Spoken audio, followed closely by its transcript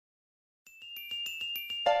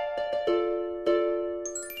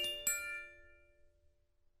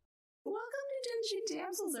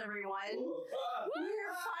everyone.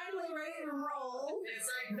 We're finally ready to roll. It's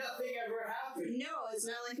like nothing ever happened. No, it's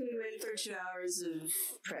not like we went through 2 hours of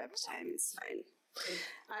prep time. It's fine.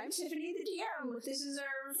 I'm Tiffany the DM. This is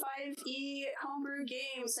our 5e homebrew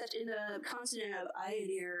game set in the continent of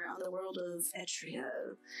Ioneer on the world of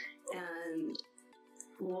Etria. And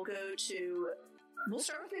we'll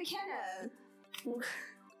start with McKenna.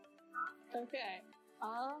 Okay.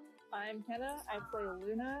 I'm Kenna. I play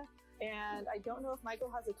Luna. And I don't know if Michael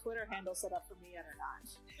has a Twitter handle set up for me yet or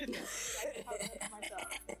not. I can cover it for myself.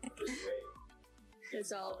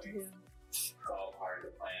 It's all up to him. It's all part of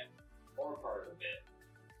the plan. Or part of it.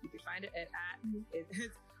 You can find it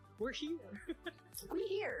we're here. We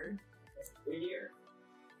here. We're here.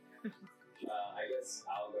 I guess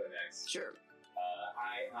I'll go next. Sure.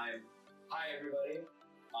 Hi everybody.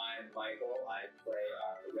 I'm Michael. I play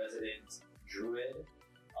our resident druid,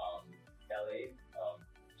 Ellie,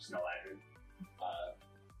 Snowladron,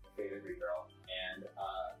 favorite Greek girl. And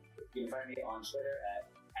you can find me on Twitter at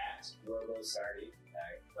RoboSardi. I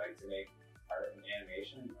like to make art and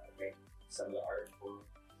animation. I make some of the art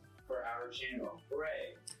for our channel.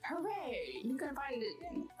 Hooray! Hooray! You can find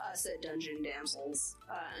us at Dungeon Damsels,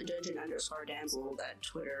 Dungeon_Damsel at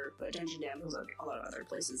Twitter, but Dungeon Damsels at a lot of other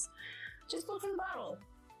places. Just look for the bottle.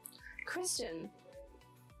 Kristen.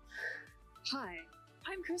 Hi,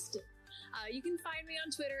 I'm Kristen. You can find me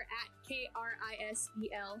on Twitter at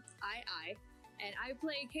KRISELII, and I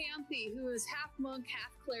play Kayanthi, who is half monk,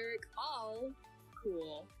 half cleric, all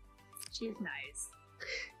cool. She's nice.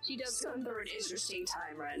 She does She's going through an interesting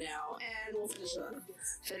time right now, and we'll finish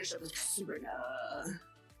up with Serena.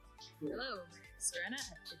 Hello, Serena.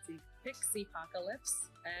 It's the Pixie Apocalypse,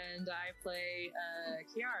 and I play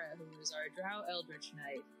Kiara, who is our Drow Eldritch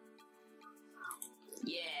Knight.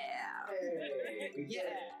 Yeah. Hey,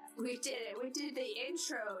 We did it. We did the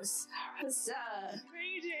intros. Huzzah.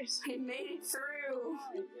 Made it! We made it through.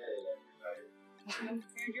 And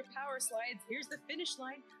your power slides. Here's the finish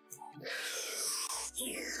line.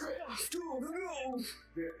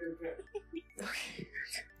 Okay.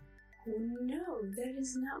 No, that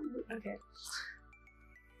is not... Okay.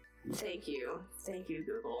 Thank you. Thank you,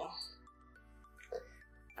 Google.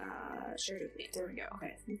 Share it with me. There we go.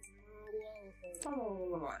 Okay.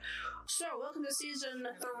 So, welcome to Season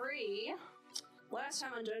 3. Last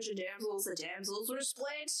time on Dungeon Damsels, the damsels were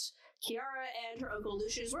split. Kiara and her uncle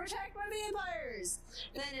Lucius were attacked by vampires.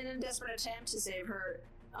 Then, in a desperate attempt to save her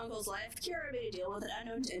uncle's life, Kiara made a deal with an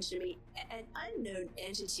unknown entity.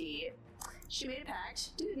 She made a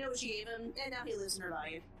pact, didn't know what she gave him, and now he lives in her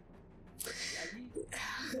body.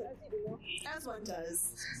 As one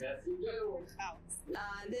does. Yes, you do.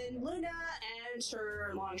 Then Luna and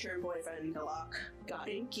her long-term boyfriend Galak got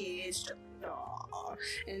engaged. Aww.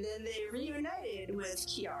 And then they reunited with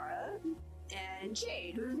Kiara and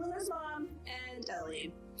Jade, who's Luna's mom, and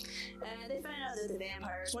Ellie. And they find out that the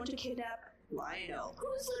vampires want to kidnap Lionel,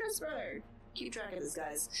 who's Luna's brother. Keep track of this,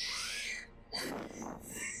 guys.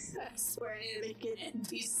 I swear I need to make an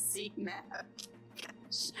NPC map.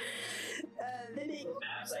 They make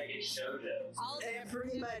Maps like in shoujo.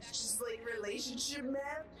 pretty much just like relationship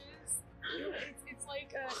map. It's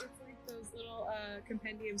like those little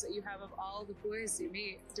compendiums that you have of all the boys you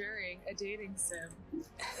meet during a dating sim.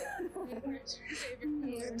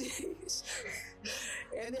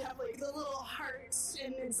 And they have like the little hearts,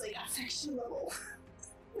 and it's like affection level.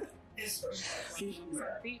 This person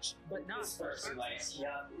likes Beach, but not. This person likes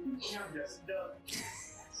I'm just dumb.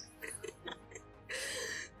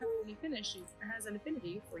 When you finish, it has an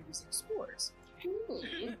affinity for using spores.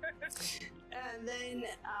 And then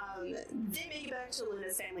they make it back to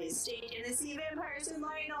Luna's family estate, and they see vampires in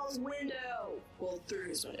Lionel's window. Well, through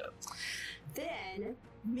his window. Then,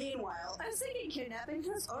 meanwhile, a second kidnapping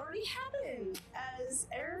has already happened, as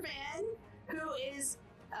Erevan, who is,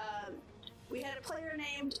 we had a player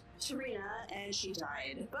named Serena, and she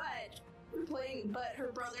died, but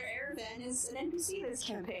her brother Erevan is an NPC this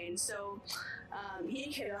campaign, so he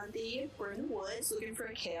and Kayanthi were in the woods looking for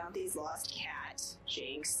Kayanthi's lost cat,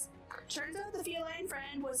 Jinx. Turns out the feline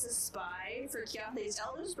friend was a spy for Kayanthi's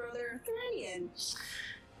eldest brother, Thrennian.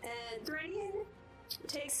 And Thrennian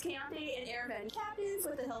takes Kayanthi and Erevan captive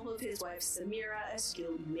with the help of his wife Samira, a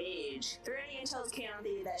skilled mage. Thrennian tells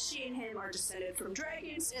Kayanthi that she and him are descended from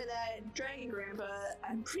dragons, and that Dragon Grandpa,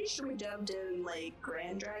 I'm pretty sure we dubbed him like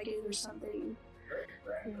Grand Dragon or something.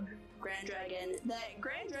 Grand Dragon. That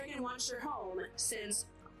Grand Dragon wants her home since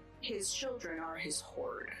his children are his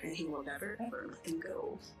horde, and he will never ever let them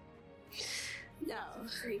go. No.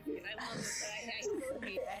 creepy. I love it. I I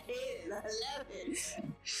hate it. I love it.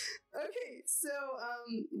 Okay, so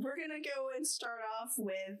we're gonna go and start off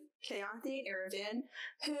with Kayanthi and Aravan,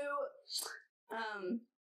 who,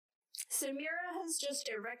 Samira has just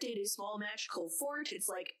erected a small magical fort. It's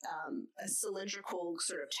like a cylindrical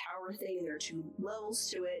sort of tower thing, and there are 2 levels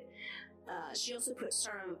to it. She also put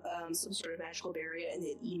some sort of magical barrier in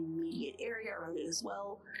the immediate area around it as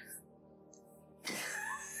well.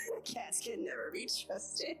 Cats can never be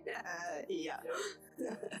trusted. Yeah.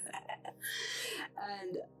 And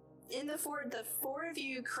in the fort, the 4 of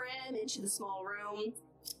you cram into the small room.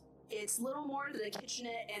 It's little more than a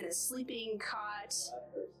kitchenette and a sleeping cot.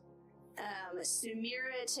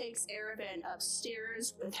 Samira takes Aravan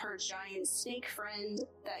upstairs with her giant snake friend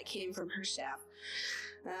that came from her staff.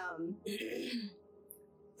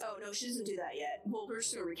 Oh, no, she doesn't do that yet. Well, we're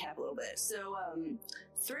just going to recap a little bit. So,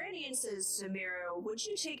 Thrannian says, Samira, would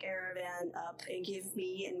you take Aravan up and give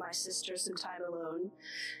me and my sister some time alone?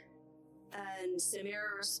 And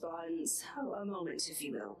Samira responds, oh, a moment, if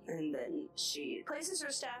you will. And then she places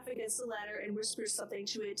her staff against the ladder and whispers something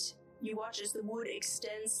to it. You watch as the wood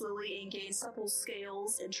extends slowly and gains supple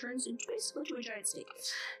scales and turns basically into a giant snake.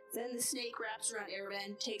 Then the snake wraps around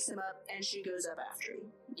Aravan, takes him up, and she goes up after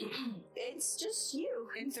him. It's just you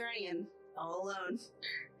and Thrannian, all alone.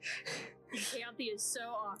 Kayanthi is so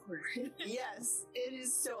awkward. Yes, it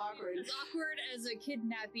is so awkward. As awkward as a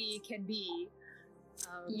kidnappee can be.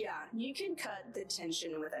 Yeah, you can cut the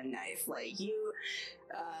tension with a knife. Like, you,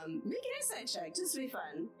 make an insight check, just to be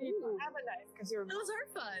fun. You have a knife, because you're... Those are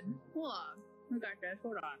fun. Hold on. I got this.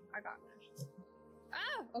 Hold on. I got this.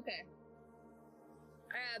 Ah, okay.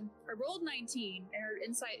 I rolled 19, and her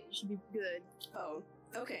insight should be good. Oh,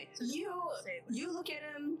 okay. You look at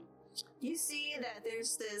him, you see that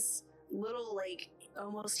there's this little, like,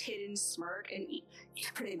 almost hidden smirk, and you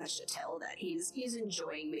pretty much to tell that he's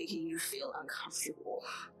enjoying making you feel uncomfortable.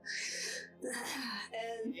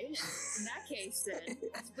 And in that case, then,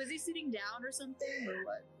 was he sitting down or something, or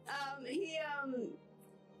what?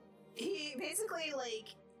 He basically,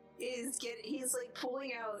 like, he's like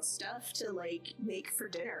pulling out stuff to like make for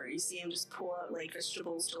dinner. You see him just pull out like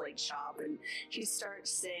vegetables to like chop, and he starts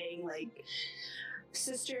saying like,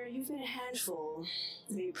 sister, you've been a handful.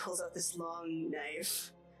 And he pulls out this long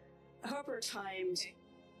knife. Harper timed.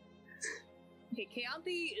 Okay,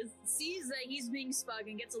 Kayanthi sees that he's being smug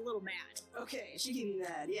and gets a little mad. Okay, she can be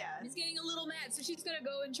mad, yeah. He's getting a little mad, so she's gonna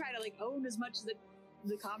go and try to like own as much of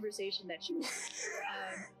the conversation that she wants.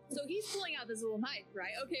 So he's pulling out this little knife,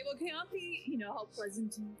 right? Okay, well, Kayanthi, you know how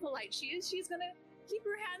pleasant and polite she is. She's gonna keep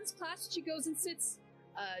her hands clasped. She goes and sits,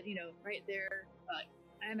 right there.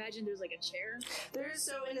 I imagine there's like a chair.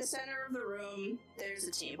 So in the center of the room, there's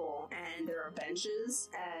a table, and there are benches,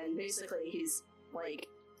 and basically he's like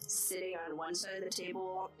sitting on one side of the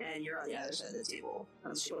table, and you're on the other side of the table.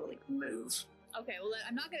 Unless you want to like move. Okay, well,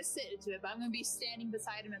 I'm not gonna sit into it, but I'm gonna be standing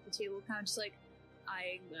beside him at the table, kind of just like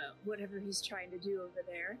eyeing whatever he's trying to do over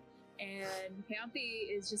there. And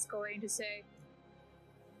Kayanthi is just going to say,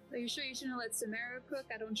 are you sure you shouldn't let Samira cook?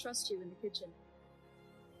 I don't trust you in the kitchen.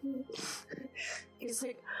 He's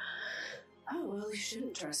like, oh, well, you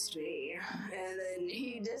shouldn't trust me. And then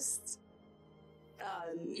he just,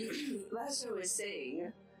 as I was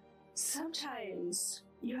saying, sometimes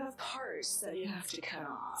you have parts that you have to cut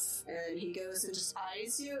off. And he goes and just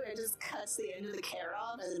eyes you and just cuts the end of the carrot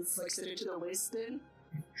off and then flicks it into the waste bin.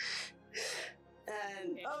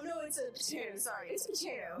 And, oh no, it's a potato, sorry, it's a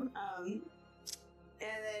potato. And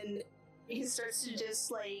then he starts to just,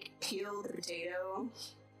 like, peel the potato.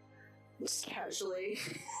 Just casually.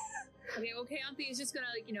 Okay, well, Kayanthi is just gonna,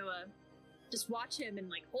 like, just watch him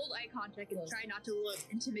and, like, hold eye contact and try not to look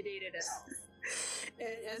intimidated at all. And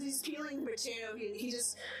as he's peeling the potato, he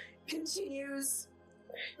just continues,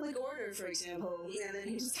 like order, for example, and then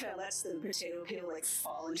he just kind of lets the potato peel, like,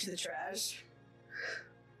 fall into the trash.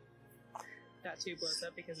 That too blows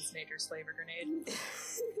up because it's nature's flavor grenade.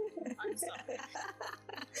 I'm sorry.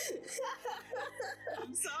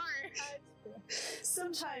 I'm sorry.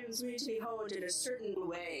 Sometimes we need to be honed in a certain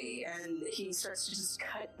way, and he starts to just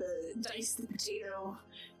dice the potato.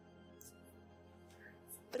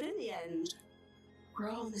 But in the end,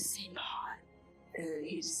 we're all in the same pot. And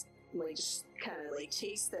he just kind of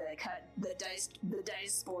takes the dice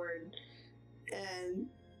board, and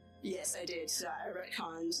yes, I did. So I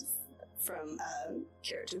retconned from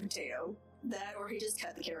carrot to potato. That, or he just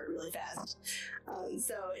cut the carrot really fast.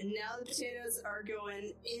 So now the potatoes are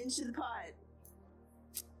going into the pot.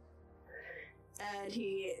 And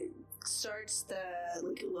he starts the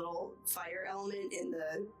little fire element in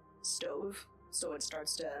the stove, so it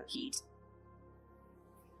starts to heat.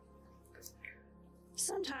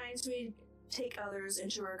 Sometimes we take others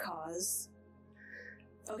into our cause,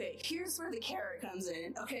 Okay, here's where the carrot comes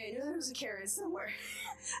in. Okay, I knew there was a carrot somewhere.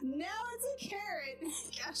 Now it's a carrot.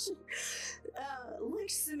 Gosh. Like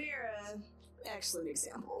Samira, excellent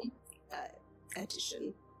example.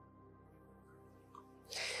 Addition.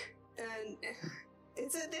 And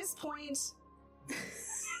it's at this point.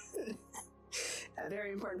 A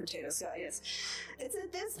very important potato, Scott, yes. It's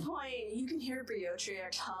at this point you can hear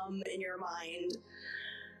Briotriac hum in your mind.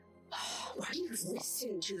 Why do you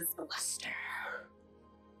listen to this bluster?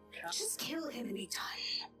 Just kill him and be done.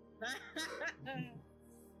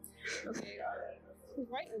 Okay.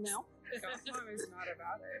 Right now. Mom is not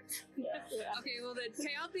about it. Yeah. Okay, well then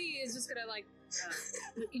Kayanthi is just gonna like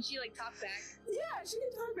can she like talk back? Yeah, she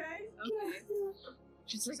can talk back. Okay.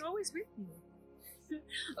 She's like always with me.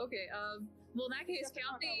 Okay, well in that case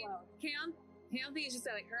Kayanthi is just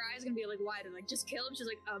like her eyes gonna be like wide and like just kill him. She's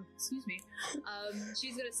like, excuse me.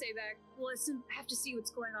 She's gonna say back, well listen, I have to see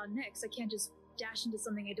what's going on next. I can't just dash into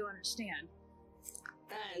something I don't understand.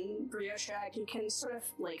 And Briotrac, you can sort of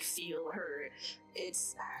like feel her.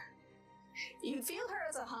 You feel her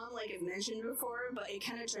as a hum, like I've mentioned before, but it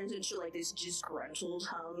kind of turns into like this disgruntled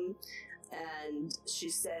hum. And she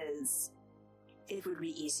says, "It would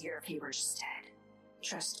be easier if he were just dead.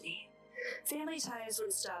 Trust me. Family ties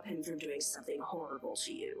would stop him from doing something horrible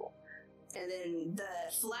to you." And then the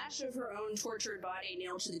flash of her own tortured body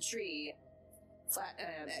nailed to the tree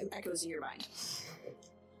echoes in your mind.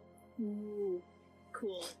 Ooh,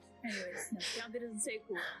 cool. Anyways, no, Kayanthi doesn't say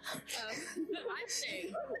cool. I'm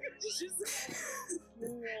saying She's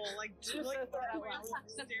cool, like staring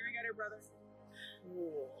at her brother.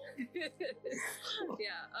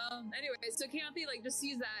 Yeah. Anyway, so Kayanthi like just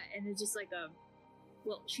sees that and it's just like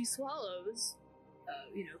well, she swallows,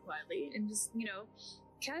 quietly and just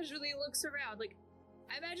casually looks around. Like,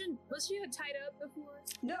 I imagine was she tied up before?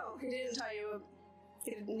 No, he didn't tie you up.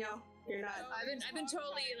 No, you're not. I've been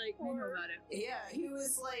totally like I know about it. Yeah, he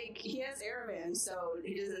was like, he has Aravan, so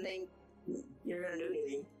he doesn't think you're gonna do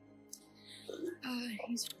anything.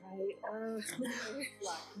 He's right.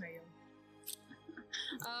 Blackmail.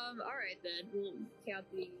 Alright then. We'll count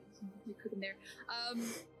the cooking there.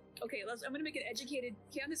 Okay, I'm gonna make an educated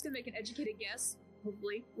Kiana's gonna make an educated guess,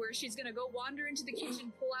 hopefully, where she's gonna go wander into the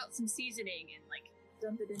kitchen, pull out some seasoning, and like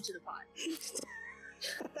dump it into the pot.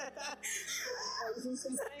 Potatoes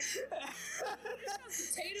and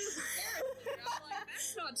Potatoes and carrots. I'm like,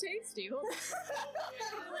 that's not tasty. Hold on.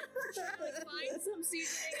 Like, find some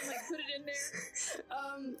seasoning and like put it in there.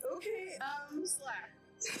 Okay, Slap.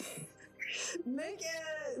 make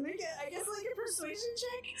a, I guess like a persuasion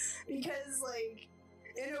check, because like,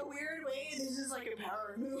 in a weird way, this is like a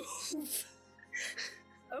power move.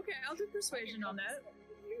 Okay, I'll do persuasion on that.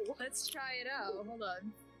 Let's try it out. Hold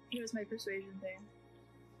on. Here's my persuasion thing.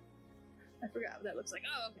 I forgot what that looks like.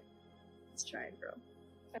 Oh, okay. Let's try it, bro.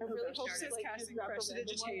 I really hope She's like, casting his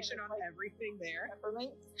prestidigitation on like, everything there.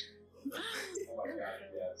 peppermint. Oh my god,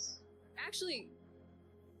 yes. Actually,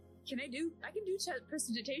 I can do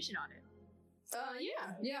prestidigitation on it.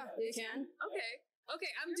 Yeah, you can. Okay,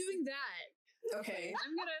 I'm doing that. Okay.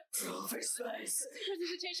 I'm gonna Roll for spice.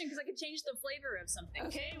 prestidigitation because I can change the flavor of something.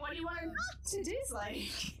 Okay, what do you want to taste like?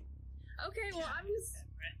 Okay,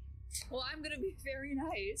 well I'm gonna be very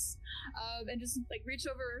nice, and just like reach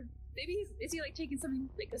over. Maybe is he like taking something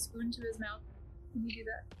like a spoon to his mouth? Can you do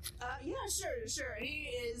that? Yeah, sure. He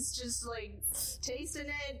is just like tasting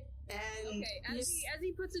it, and Okay, as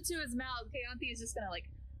he puts it to his mouth, Kayanthi is just gonna like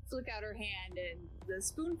flick out her hand, and the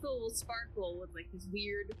spoonful will sparkle with like this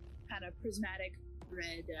weird kind of prismatic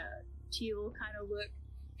red teal kind of look.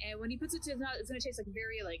 And when he puts it to his mouth, it's gonna taste like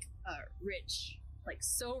very like rich, like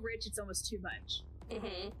so rich it's almost too much.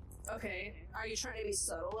 Mm-hmm. Okay. Are you trying to be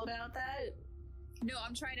subtle about that? No,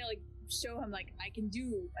 I'm trying to like show him like I can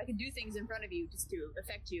do things in front of you just to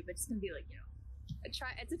affect you, but it's gonna be like it's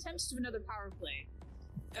attempts to another power play.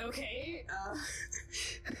 Okay.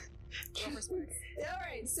 Go for spice. All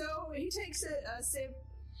right. So he takes a sip,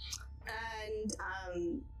 and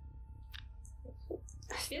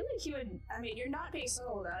I feel like he would. I mean, you're not being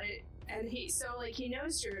subtle about it, and he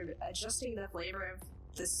knows you're adjusting the flavor of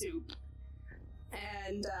the soup,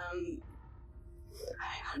 and I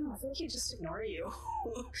don't know. I feel like he'd just ignore you.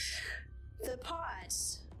 The pot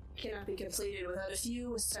cannot be completed without a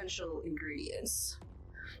few essential ingredients.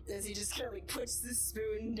 As he just kind of like puts the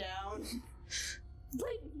spoon down,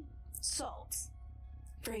 like salt,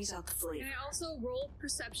 brings out the flavor. Can I also roll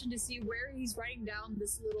perception to see where he's writing down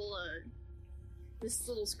this little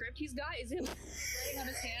script he's got? Is it writing on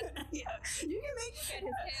his hand? Yeah, you can Look at his hand.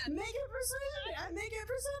 make a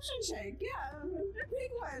perception check. Yeah,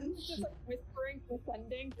 big one. Just like whispering,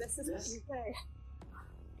 pretending. This is what you say.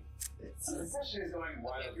 The session is going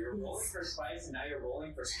wild. You're rolling for spice, and now you're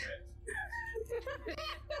rolling for script.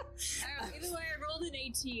 Either way, I rolled an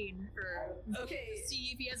 18 for Okay. to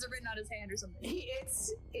see if he has it written on his hand or something.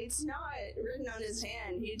 It's not written on his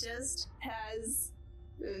hand. He just has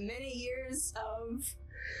many years of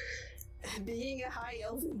being a high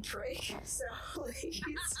elven prick. So like he's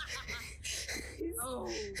Oh,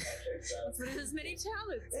 That checks out. that's one of his many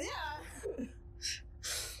talents. yeah.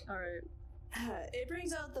 All right. It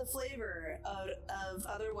brings out the flavor of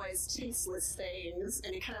otherwise tasteless things,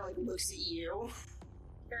 and it kind of like looks at you.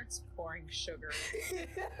 Starts pouring sugar.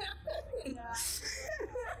 Yeah.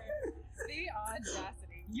 The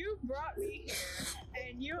audacity. You brought me here,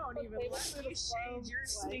 and you don't even let me shade your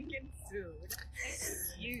stinking food.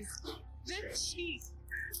 You the cheat.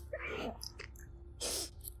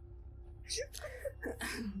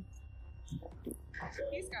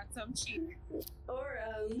 He's got some cheek. Or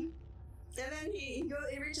and then he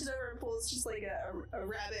reaches over and pulls just like a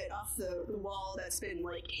rabbit off the wall that's been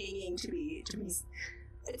like hanging to be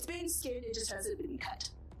it's been skinned, it just hasn't been cut.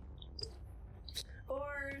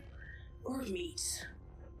 Or meat.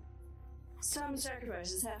 Some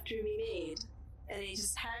sacrifices have to be made, and he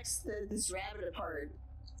just hacks this rabbit apart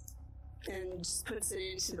and just puts it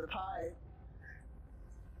into the pot.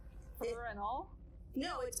 Fur and all?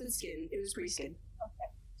 No, it's been skinned. It was pre-skinned.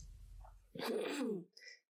 Okay.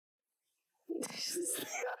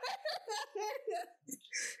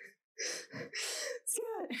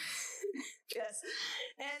 Scott. Yes.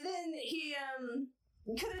 And then he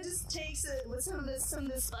kind of just takes it with some of the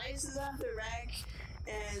spices off the rack,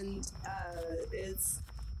 and it's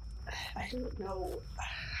I don't know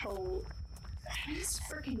how he's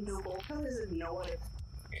freaking noble. Probably doesn't know how to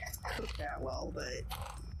cook that well, but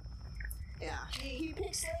yeah, he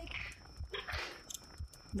picks like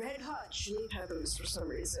red hot chili peppers for some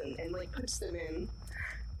reason and like puts them in.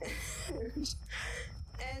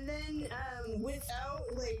 And then without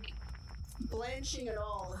like blanching at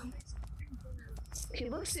all, he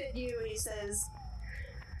looks at you and he says,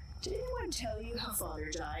 "Did anyone tell you how father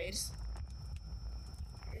died?"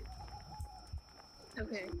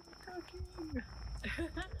 Okay.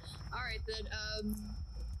 All right then.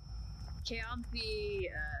 Kaanthe,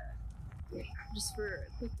 just for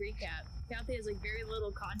a quick recap, Kaanthe has like very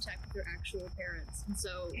little contact with her actual parents, and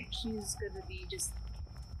so she's gonna be just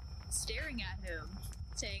staring at him,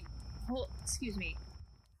 saying, "Oh, excuse me,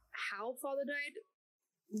 how father died?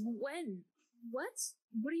 When? What?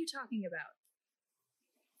 What are you talking about?"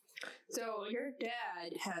 So your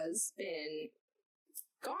dad has been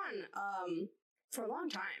gone for a long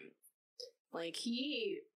time. Like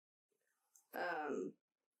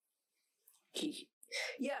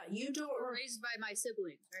yeah, you don't Raised by my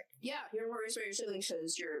siblings, right? yeah, you're raised by your siblings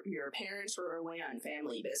because your parents were away on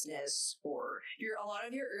family business, or a lot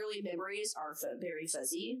of your early memories are very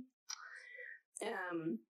fuzzy.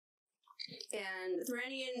 And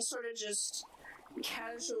Thrannian sort of just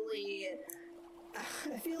casually,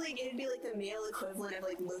 I feel like it'd be like the male equivalent of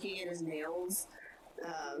like looking at his nails.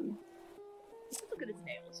 Look at his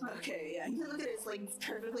nails. Okay, yeah, you can look at his like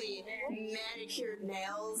perfectly manicured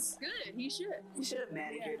nails. Good, he should. He should have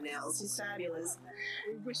manicured nails. He's fabulous.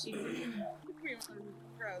 We wish he would. We want to be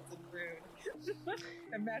proud and rude.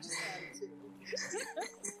 And matches attitude.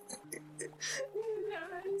 No,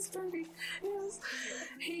 he's perfect. Yes.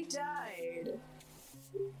 He died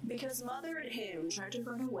because Mother and him tried to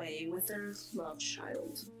run away with their love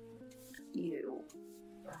child. You.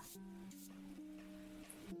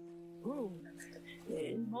 Ooh.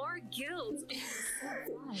 More guilt.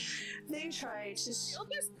 They tried to, Oh,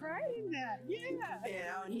 there's pride in that.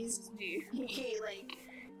 Yeah. and he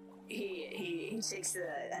takes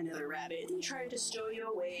another rabbit. He tried to stow you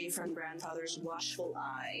away from grandfather's watchful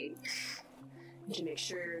eye, to make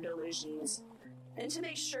sure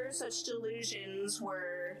such delusions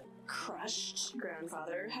were crushed.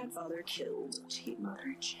 Grandfather had father killed to keep mother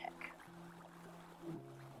in check.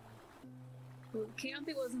 Well,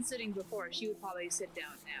 Kaanthe wasn't sitting before. She would probably sit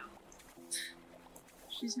down now.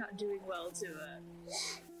 She's not doing well to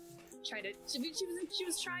try to. She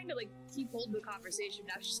was trying to like keep hold of the conversation.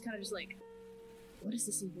 Now she's kind of just like, what does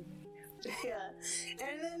this even mean? Yeah,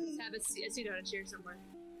 and then Have a seat on a chair somewhere.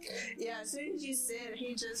 yeah, as soon as you sit,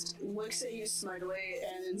 he just looks at you smugly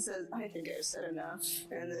and then says, "I think I've said enough,"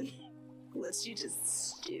 and then lets you just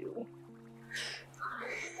stew.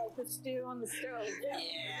 Like the stew on the stove.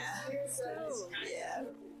 Yeah. So Yeah.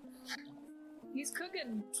 he's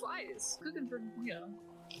cooking twice. Cooking for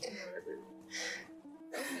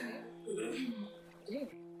Dang.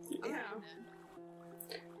 Yeah.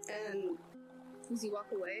 Then. And Does he walk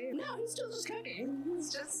away? no, he's still just cooking.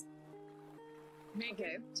 He's just Make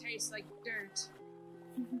it taste like dirt.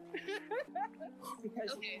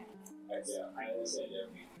 Because Okay. Yeah, I understand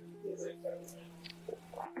it's like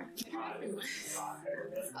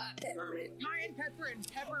Peppermint. Cayenne pepper and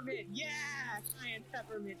peppermint. Yeah, cayenne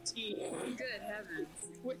peppermint tea. Good heavens.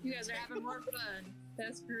 You guys are having more fun.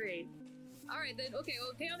 That's great. Alright then, okay,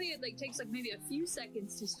 well Kaomi like takes like maybe a few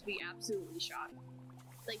seconds just to be absolutely shocked.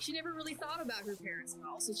 Like she never really thought about her parents at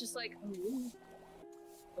all, so it's just like,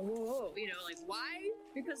 oh, you know, like why?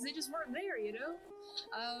 Because they just weren't there, you know?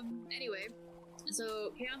 Anyway,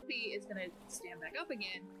 so Kaomi is gonna stand back up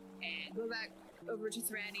again and go back over to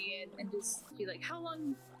Thranny and just be like,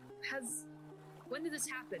 when did this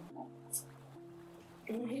happen?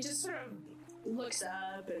 And he just sort of looks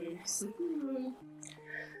up and he's like,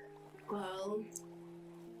 well,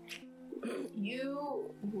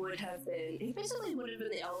 you would have been, he basically would have been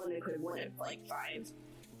the element that could have won at like 5.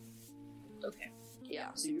 Okay,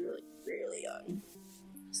 Yeah, so you were like really young.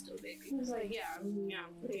 still baby. He was like,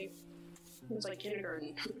 pretty, it was like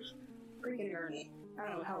kindergarten, pre-kindergarten. I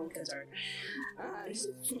don't know how old kids are. He's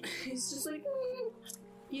just like,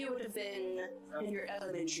 you would have been in your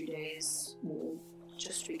elementary days,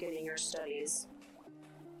 just beginning your studies.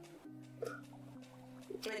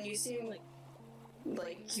 And you seem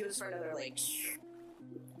like he was for another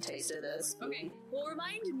taste of this. Okay, well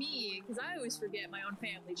remind me, because I always forget my own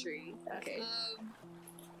family tree. Okay.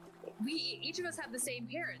 We each of us have the same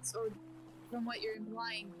parents, or from what you're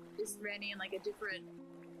implying, is Thranny and like a different,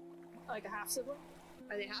 like a half sibling.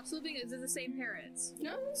 are they half sibling? Is it the same parents?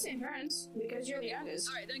 No, the same parents, because you're the youngest.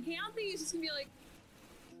 Alright, then Kaomi is just gonna be like,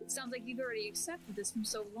 it sounds like you've already accepted this from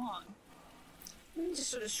so long. He just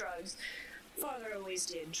sort of shrugs. Father always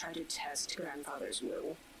did try to test grandfather's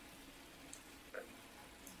will.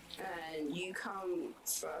 And you come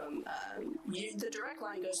from, the direct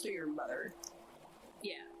line goes through your mother.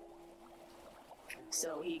 Yeah.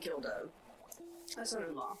 So he killed a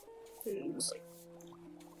son-in-law. And he was like,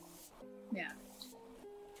 Yeah.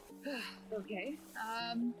 Okay.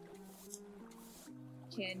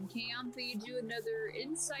 Can Kaomi do another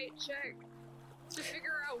insight check to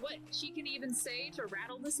figure out what she can even say to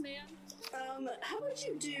rattle this man? how about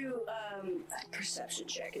you do, a perception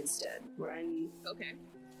check instead, Ryan? Okay.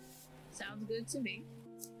 Sounds good to me.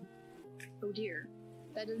 Oh dear.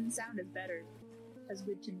 That doesn't sound as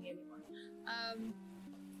good to me anymore. I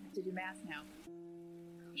have to do math now.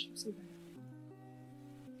 Gosh, I'm so bad.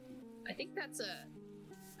 I think that's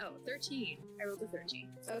 13. I rolled a 13.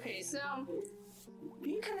 Okay, so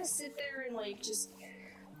you kind of sit there and just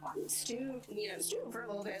stew for a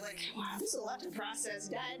little bit. Like, wow, this is a lot to process.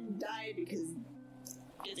 Dad died because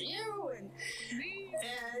of you, and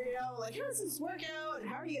how does this work out? And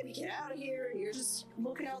how are you gonna get out of here? And you're just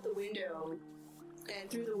looking out the window, and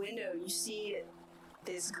through the window you see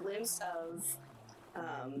this glimpse of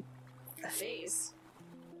a face.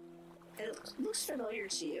 And it looks familiar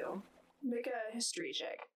to you. Make a history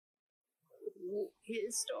check.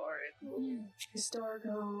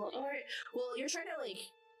 Historical. Alright. Well, you're trying to,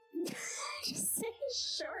 just say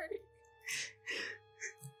short.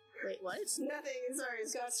 Wait, what? Nothing. Sorry,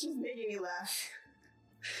 Scott's just making me laugh.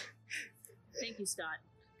 Thank you, Scott.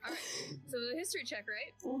 Alright, so the history check,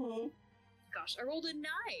 right? Mm-hmm. Gosh, I rolled a 9.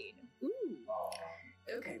 Ooh.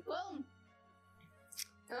 Okay. Well,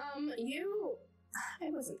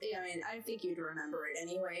 I think you'd remember it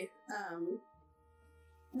anyway.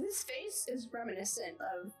 This face is reminiscent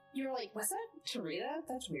of, you're like, was that Tarita?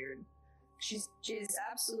 That's weird. She's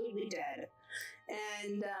absolutely dead.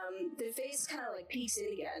 And, the face kind of peeks in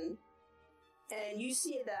again. And you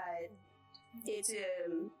see that it's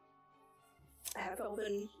a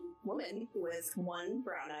half-elven woman with one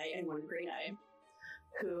brown eye and one green eye,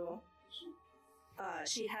 who,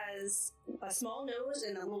 she has a small nose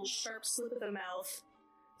and a little sharp slip of the mouth,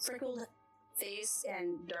 freckled face,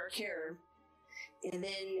 and dark hair. And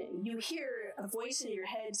then you hear a voice in your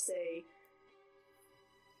head say,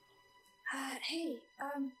 hey,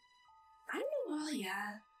 I'm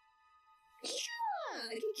Nawalia. Did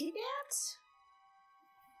you, get kidnapped?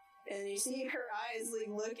 And you see her eyes,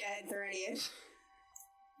 look at Thranny.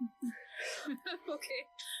 Okay.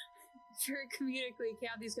 Very comedically,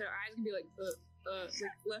 Kathy's got her eyes gonna be like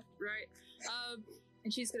left, right.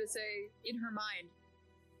 And she's gonna say, in her mind,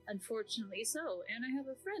 unfortunately so, and I have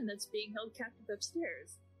a friend that's being held captive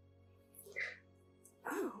upstairs.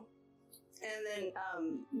 Oh. And then,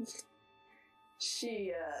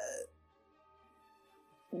 she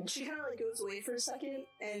kind of goes away for a second,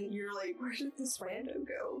 and you're like, where did this rando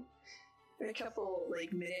go? And a couple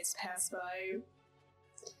minutes pass by,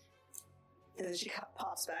 and then she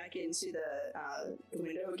pops back into the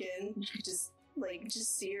window again. She just like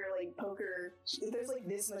just see her like poker. There's like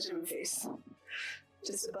this much of a face,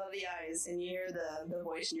 just above the eyes, and you hear the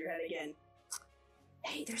voice in your head again.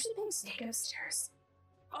 Hey, there's a big snake upstairs.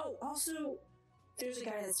 Oh, also, there's a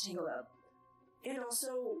guy that's tangled up, and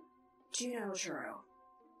also, do you know Arturo?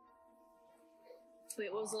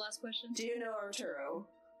 Wait, what was the last question? Do you know Arturo?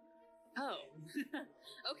 Oh.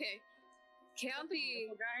 Okay. Campy.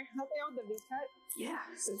 guy. How they on the V cut? Yeah,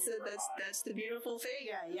 that's the beautiful thing.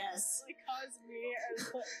 Yeah, yes. Like calls me and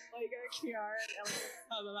like a Kiara and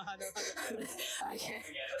Ellie. I can't.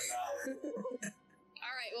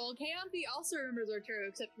 Alright, well, Campy also remembers Arturo,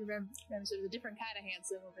 except he remembers there's a different kind of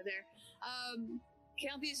handsome over there.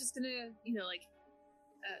 Campy is just gonna,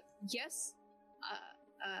 yes,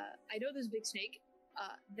 I know this big snake.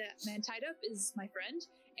 That man tied up is my friend,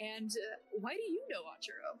 and why do you know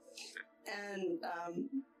Arturo? And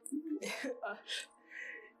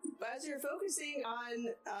as you're focusing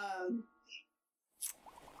on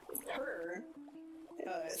her,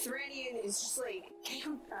 Thrannian is just like,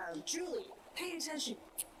 Julie, pay attention.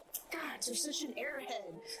 God, you're such an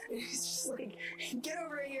airhead. He's just like, get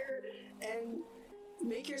over here and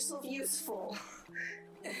make yourself useful.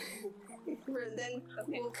 And then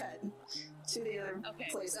we'll cut to the other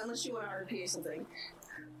place, unless you want to RP something.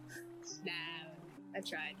 Nah, I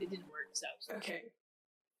tried. It didn't work, so. Okay.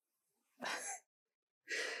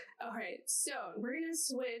 Alright, so we're gonna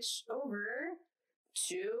switch over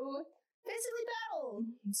to basically battle.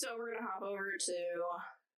 So we're gonna hop over to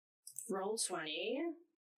Roll20.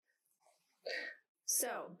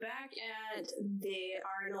 So, back at the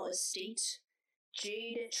Arnold estate,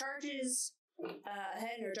 Jade charges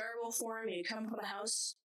ahead in her direwolf form, and you come from the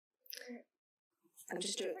house. I'm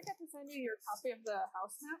just doing. Did I forget to send you your copy of the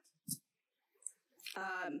house map?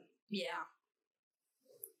 Yeah.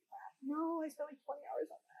 No, I spent like 20 hours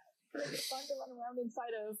on that. It's fun to run around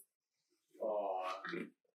inside of. Oh. I'm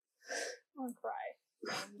gonna cry.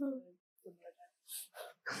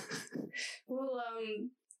 Well,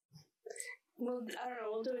 I don't know,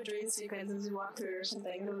 we'll do a dream sequence as we walk through or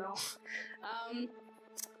something, I don't know.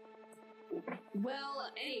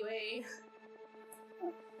 Well, anyway,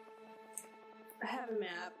 I have a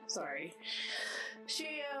map, sorry.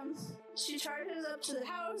 She charges up to the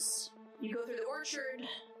house, you go through the orchard,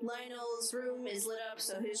 Lionel's room is lit up,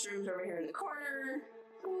 so his room's over here in the corner.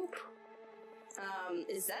 Boop.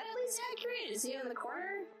 Is that at least accurate? Is he on the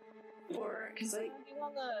corner? Or, cause like... He's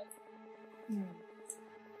on the...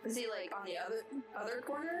 Is he like on the other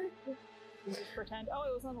corner? You just pretend. Oh,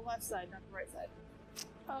 it was on the left side, not the right side.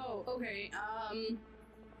 Oh, okay.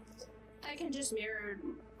 I can just mirror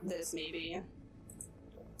this maybe.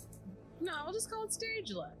 No, we'll just call it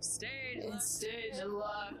stage left. Stage left. It's stage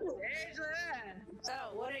left. Stage left.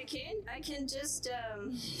 Oh, what I can just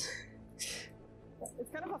It's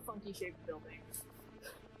kind of a funky shaped building.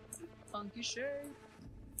 Funky shape.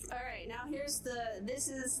 Alright, now here's this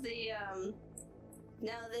is the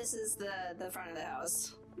front of the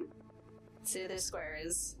house. See, the square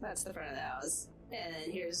is, that's the front of the house. And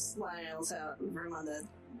then here's Lionel's room on the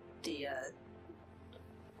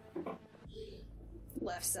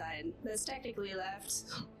left side. That's technically left.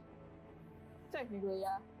 Technically,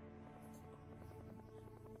 yeah.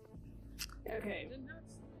 Okay.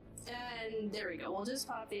 And there we go. We'll just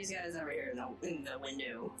pop these guys over here in the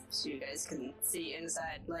window so you guys can see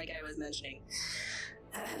inside, like I was mentioning.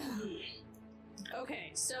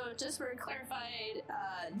 Okay, so just for clarified,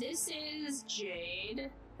 this is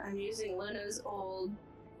Jade. I'm using Luna's old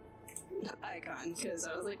icon because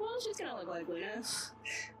I was like, well, she's gonna look like Luna.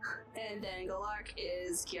 And then Galak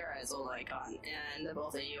is Kiara's old icon, and the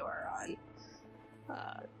both of you are on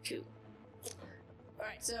Coop.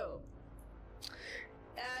 Alright, so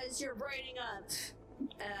as you're brighting up,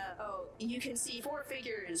 you can see 4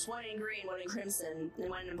 figures, one in green, one in crimson, and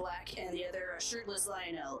one in black, and the other a shirtless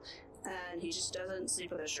Lionel. And he just doesn't sleep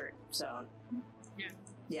with a shirt, so...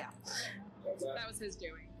 Yeah. That was his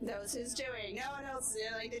doing. That was his doing. No one else,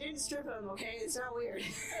 they didn't strip him, okay? It's not weird.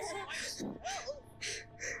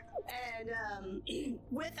 And,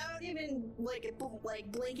 without even,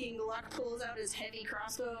 blinking, Locke pulls out his heavy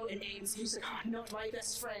crossbow and aims. He's like, oh, not my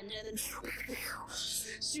best friend, and then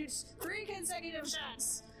shoots 3 consecutive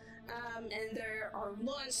shots. And they are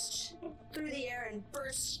launched through the air and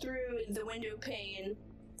burst through the window pane.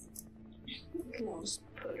 I'll just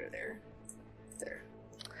put her there. There.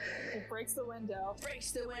 It breaks the window.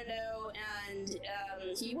 Breaks the window, and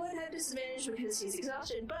he would have disadvantage because he's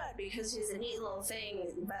exhausted, but because he's a neat little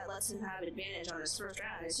thing that lets him have advantage on his first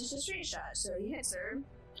round, it's just a straight shot. So he hits her,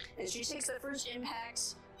 and she takes the first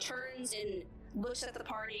impact, turns and looks at the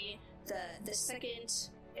party. The second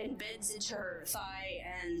embeds into her thigh,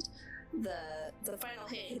 and the final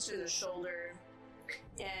hit hits her in the shoulder,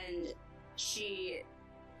 and she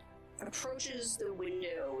approaches the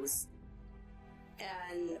windows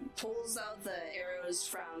and pulls out the arrows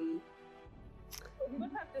from. You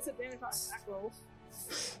wouldn't have disadvantage on attack rolls.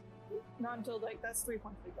 Not until, like, that's 3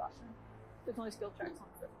 points of exhaustion. There's only skill checks on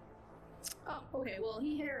it. Oh, okay. Well,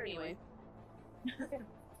 he hit her anyway.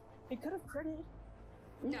 He could have critted.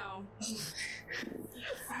 No.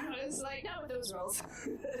 I was like, not with those rolls.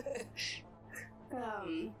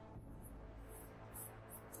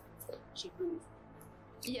 She moved.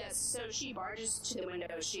 Yes, so she barges to the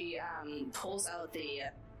window. She pulls out the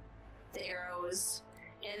arrows,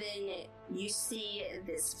 and then you see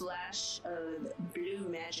this flash of blue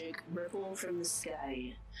magic ripple from the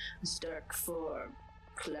sky. This dark form,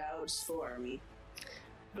 clouds form.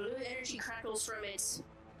 Blue energy crackles from it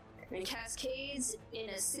and cascades in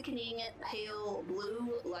a sickening pale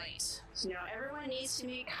blue light. So now everyone needs to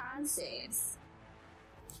make con saves.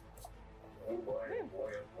 Oh boy, oh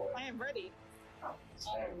boy, oh boy. I am ready. I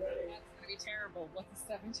am ready. That's gonna be terrible. What's a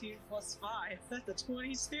 17 plus 5? That's a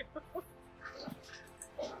 22.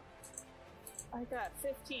 I got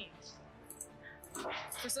 15.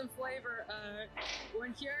 For some flavor,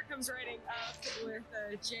 when Kiara comes riding up with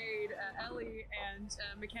Jade, Ellie, and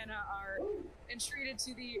McKenna are entreated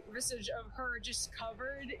to the visage of her just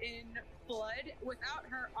covered in blood without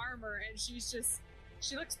her armor, and she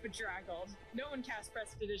looks bedraggled. No one casts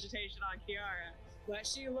Prestidigitation on Kiara, but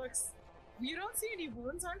she looks. You don't see any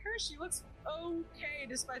wounds on her. She looks okay,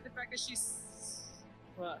 despite the fact that she's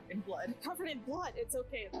in blood. Covered in blood. It's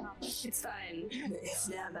okay. It's not. It's fine. It's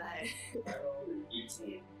not bad. I rolled an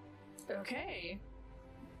 18. Okay.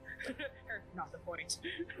 Not the point.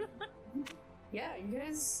 Yeah, you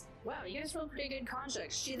guys rolled pretty good con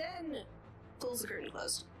checks. She then pulls the curtain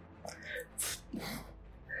closed.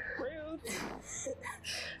 Rude.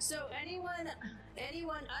 So anyone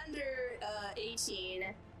under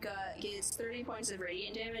 18 gets 30 points of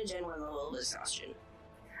radiant damage and 1 level of exhaustion.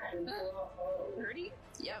 30?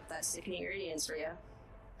 Yep, that's sickening radiance for you.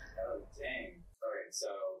 Oh, dang. Okay, so.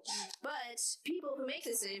 But people who make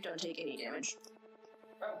the save don't take any damage.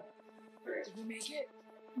 Oh, great. Did we make it?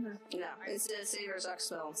 No, it's a save or suck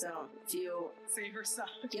spell. So if you, Save or suck.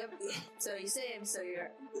 yep. So you save. So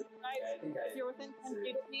you're. I think If you're within 10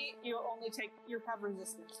 feet of me, you have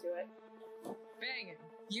resistance to it. Banging.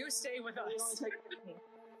 You stay with You only us. take 15.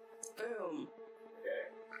 Boom.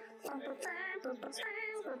 Saves, I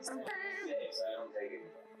don't take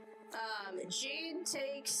it. Jade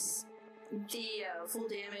takes the full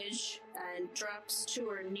damage and drops to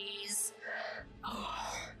her knees.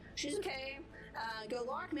 Oh, she's okay.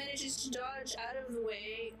 Galak manages to dodge out of the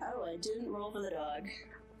way. Oh, I didn't roll for the dog.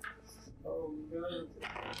 Oh, no.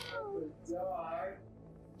 The dog.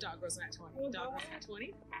 Dog rolls at 20. Dog rolls at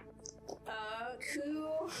 20.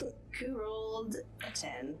 Ku rolled a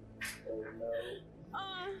 10. Oh, no.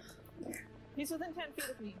 He's within 10 feet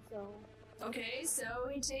of me, so. Okay, so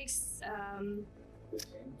he takes 15.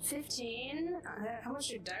 15. How much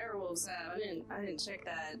do dire wolves have? I didn't check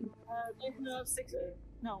that. They have 60.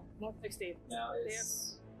 No, not 60. Now They have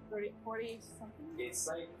it's 30, 40 something. it's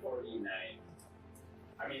like 49.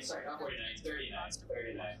 I mean, sorry, not 49. 39.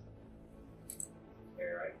 39.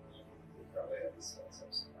 Okay, right? You probably have this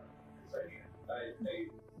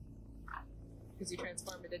Because you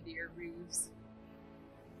transform it into your ruse.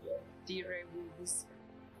 Yeah. Dire ruse.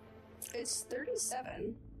 It's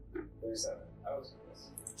 37. 37. I was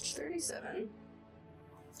close. It's 37.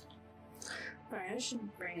 Alright, I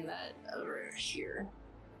should bring that over here.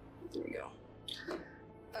 There we go.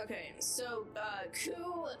 Okay, so,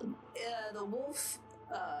 Ku, the wolf,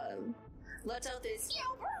 lets out this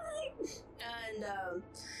and,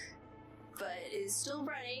 but is still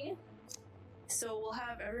running. So we'll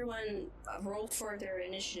have everyone roll for their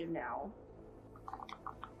initiative now.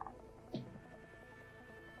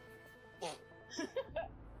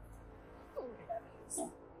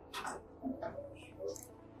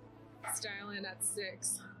 Styling at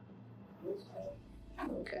 6.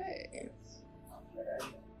 Okay.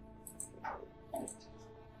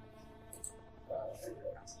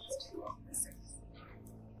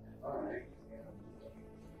 Alright.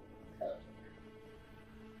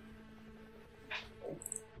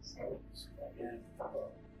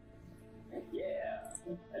 Yeah.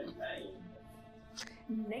 And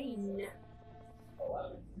 9. 9.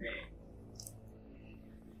 11.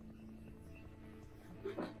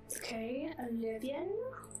 Okay, 11.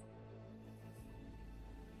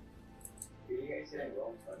 Did you guys get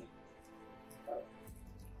roll 20?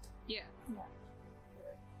 Yeah.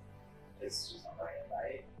 It's just not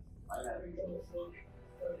right. I'm having trouble floating.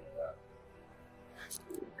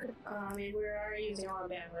 I mean, we are using a lot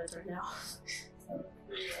of bandwidth right now.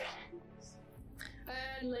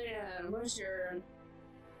 And Lena, what's your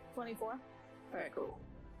 24. Alright, cool.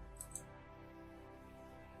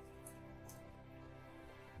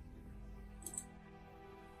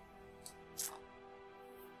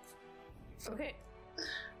 Okay.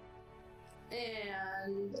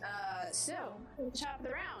 And, so, top of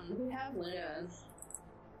the round, we have Lena.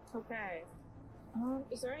 Okay.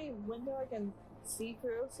 Is there any window I can see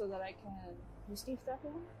through so that I can misty step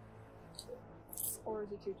in? Or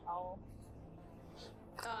is it too tall?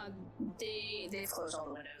 They've closed all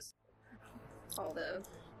the windows. All the...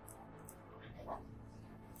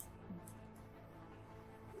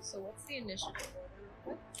 So what's the initiative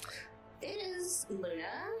order? It is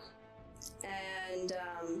Luna, and,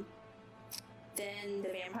 then the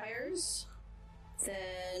vampires,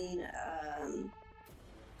 then,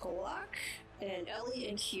 Golak, and Ellie,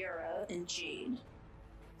 and Kiara, and Jade,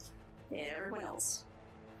 and everyone else.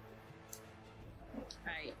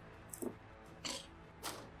 Right.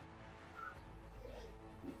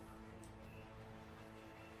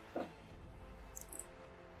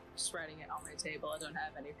 Just writing it on my table. I don't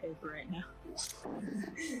have any paper right now.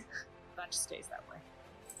 That just stays that way.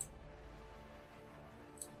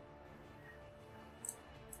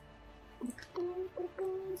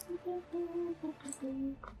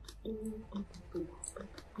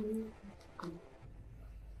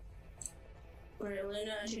 Alright,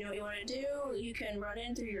 Luna, do you know what you want to do? You can run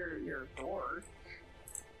in through your door.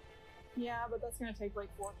 Yeah, but that's gonna take like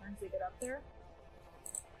 4 turns to get up there.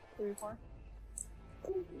 3 or 4.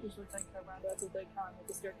 Just looks like around us with like with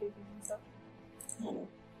the staircases and stuff.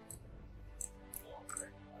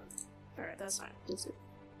 Alright, that's fine. That's it.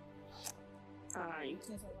 You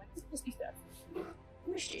Since I like misty step.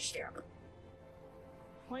 misty step.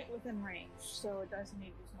 Point within range, so it doesn't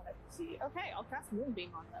need to use what I can see. Okay, I'll cast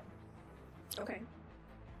Moonbeam on them. Okay.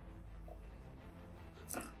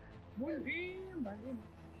 Moonbeam!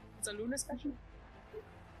 It's a Luna special.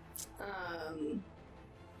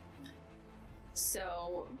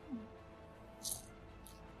 So...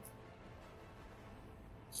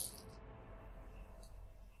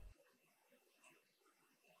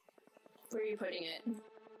 Where are you putting it?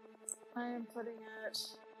 I am putting it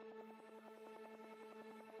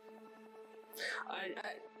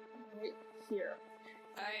right here.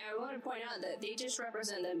 I want to point out that they just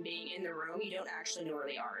represent them being in the room. You don't actually know where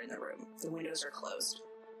they are in the room. The windows are closed.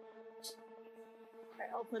 Okay,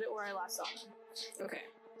 I'll put it where I last saw them. Okay.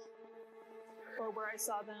 Or where I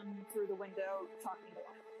saw them through the window talking to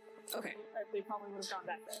them. Okay. They probably would have gone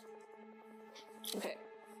back there. Okay.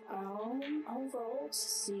 I'll roll to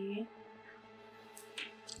see.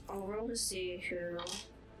 I'll roll to see who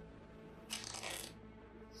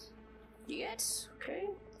you get. Okay.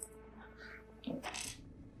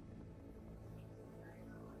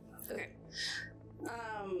 Okay.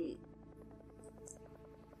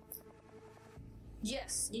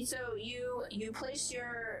 Yes. So you place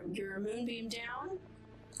your moonbeam down,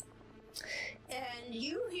 and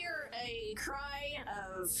you hear a cry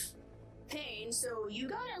of pain. So you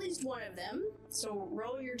got at least one of them. So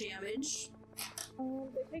roll your damage.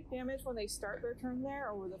 They take damage when they start their turn there,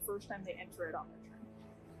 or the first time they enter it on their turn.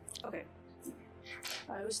 Okay.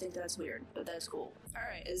 I always think that's weird, but that's cool. All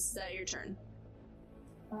right. Is that your turn?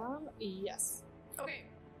 Yes. Okay.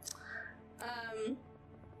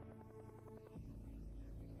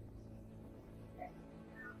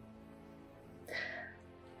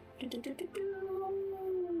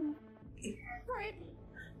 Alright.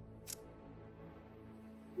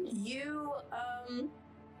 You,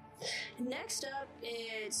 next up,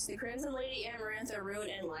 it's the Crimson Lady, Amarantha, Rune,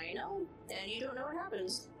 and Lionel, and you don't know what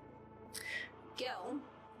happens. Gil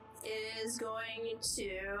is going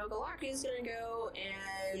to... Galak is gonna go,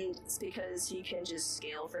 and it's because he can just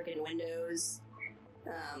scale freaking windows,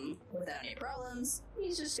 without any problems.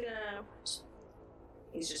 He's just gonna,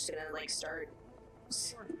 like, start...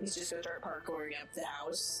 He's just gonna start parkouring up the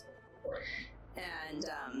house. And,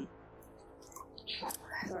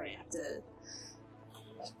 sorry, I have to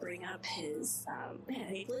bring up his, man,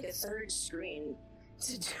 I need like a third screen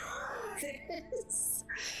to do this.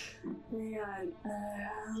 Hang on,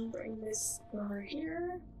 I'll bring this over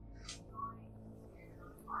here.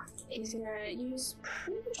 He's gonna use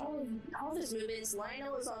pretty much all of his movements.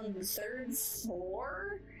 Lionel is on the 3rd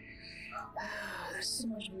floor. There's so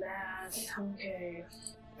much math. Okay.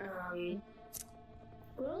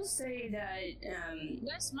 We'll say that,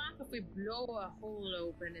 Less math if we blow a hole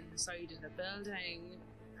open in the side of the building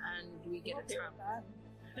and we get a trap.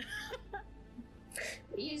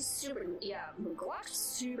 He's super, yeah, Glock's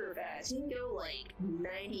super fast. He can go like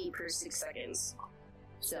 90 per 6 seconds.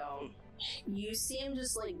 So you see him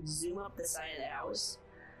just like zoom up the side of the house,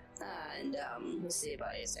 and we'll see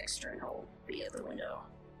about his next turn he'll be at the window,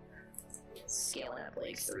 scaling up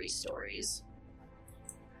like 3 stories.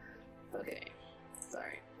 Okay,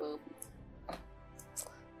 sorry. Boop.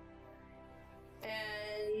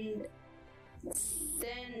 And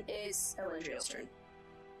then it's Elendriel's turn.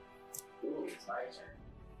 Ooh, it's my turn.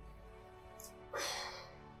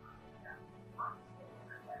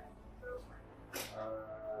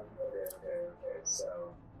 Okay.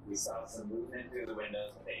 So we saw some movement through the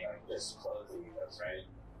windows, but they like just closed the windows, right?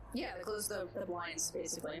 Yeah, they close the blinds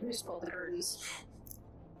basically. They just pull the curtains.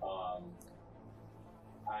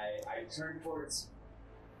 I turn towards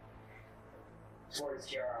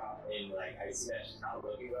Kiara and like I see that she's not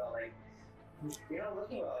looking well. Like you're not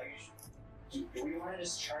looking well. Like do we want to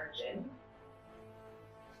just charge in?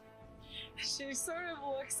 She sort of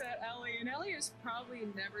looks at Ellie, and Ellie has probably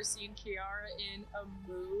never seen Kiara in a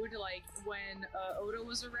mood. Like, when Oda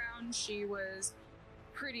was around, she was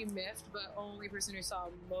pretty miffed, but only person who saw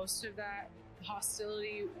most of that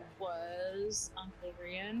hostility was Uncle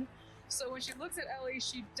Rian. So when she looks at Ellie,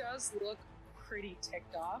 she does look pretty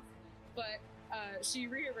ticked off, but she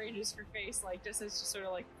rearranges her face, like, just as she sort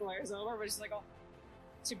of, like, glares over, but she's like, oh,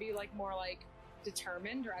 to be, like, more, like,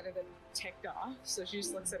 determined rather than ticked off. So she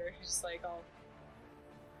just looks at her, she's just like, oh,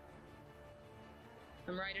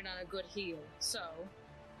 I'm riding on a good heel, so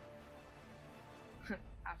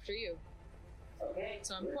after you. Okay.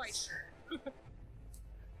 So I'm quite sure.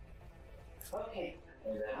 Okay.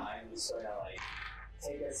 And then I'm just gonna like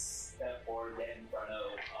take a step forward, get in front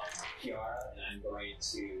of Kiara, and I'm going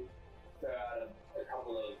to throw out a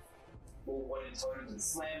couple of wooden totems and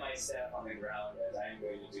slam my staff on the ground as I'm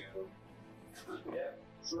going to do. Yep.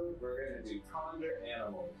 So we're going to do conjure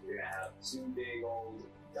animals. We're going to have 2 big old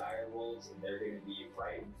dire wolves, and they're going to be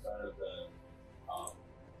right in front of the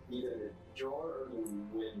either the door or the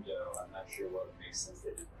window. I'm not sure what makes sense.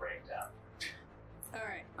 They just break down.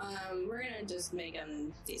 Alright, we're gonna just make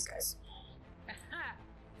them these guys.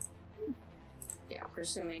 Yeah, we're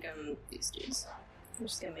just gonna make them these dudes. We're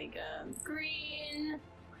just gonna make them green.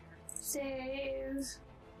 Save.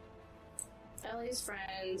 Ellie's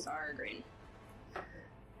friends are green.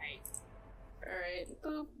 Alright,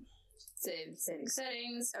 boop. Saving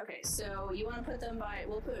settings. Okay, so you want to put them by,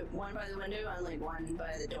 we'll put one by the window and like one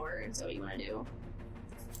by the door. Is that what you want to do?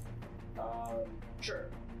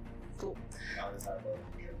 Sure. Cool. I'll just have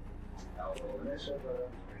I'll roll initiative,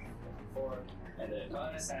 4, and then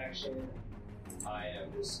bonus action, I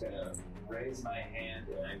am just gonna raise my hand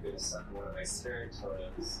and I'm gonna summon one of my spirit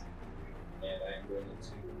totems, and I'm going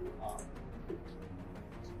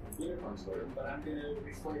to unicorn totem, but I'm gonna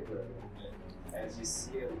reflate it a little bit. As you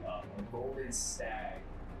see a golden stag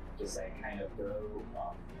just like kind of go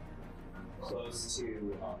close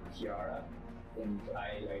to Kiara, and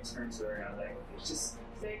I turn to her and I'm like, just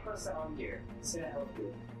stay close to home here. It's gonna help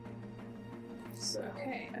you. So,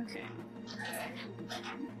 Okay.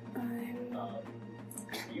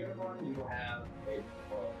 unicorn, you have a,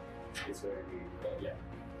 well, it's going to be, yeah,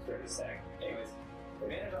 it's going to be stag. Anyways,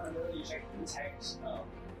 advantage on ability, you check detect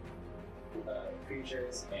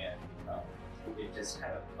creatures, and it just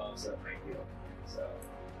kind of bumps up my heal. So,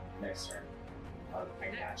 next turn,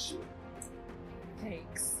 I catch you.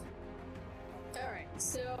 Thanks. Alright,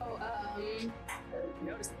 so,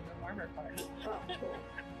 Notice the armor part. oh, cool.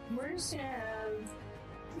 We're just gonna have,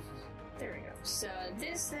 there we go. So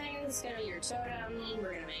this thing is gonna be your totem.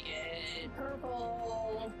 We're gonna make it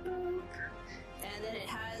purple. Boop. And then it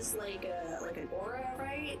has like an aura,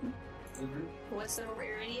 right? Mm-hmm. What's the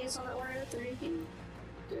radius on the aura? 30 feet?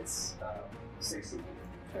 It's 60 feet.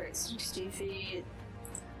 Alright, 60 feet.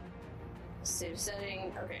 Save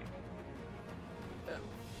setting. Okay. Boom.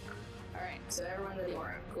 Alright, so everyone with the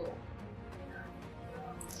aura. Cool.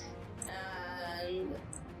 And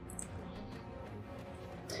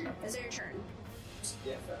is it your turn?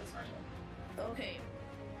 Yes, that's my turn. Okay.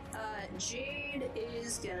 Jade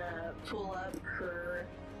is gonna pull up her.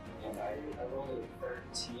 And I rolled a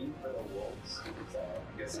 13 for the wolves, so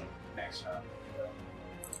I'm guessing next round.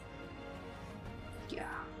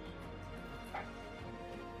 Yeah.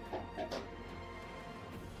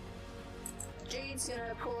 Jade's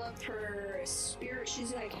gonna pull up her spirit.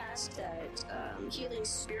 She's gonna cast that healing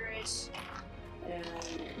spirit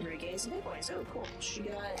and regain some hit points. Oh, cool. She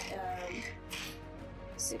got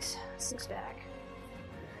six back.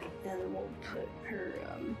 And then we'll put her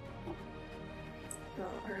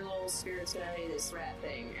her little spirit's gonna be this rat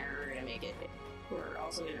thing, and we're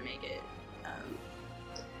also gonna make it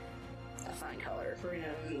a fine color. We're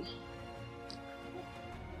gonna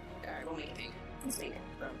alright, we'll make it pink. It's pink.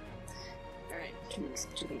 Alright,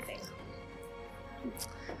 two big things.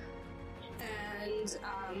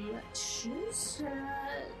 And, she's,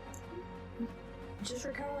 just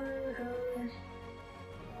recover her.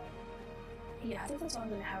 Yeah, I think that's all I'm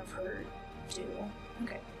gonna have her do.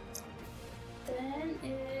 Okay. Then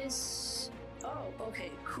is. Oh,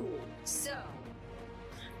 okay, cool. So,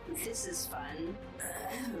 this is fun.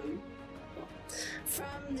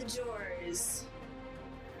 From the doors.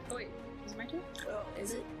 Oh wait, is it my turn? Oh,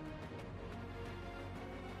 is it?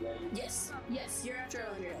 Yeah, Yes, yes, you're after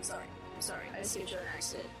Elendria. Sorry, I skipped you an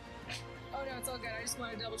accident. Oh no, it's all good. I just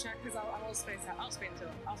want to double check because I'll space out. I'll space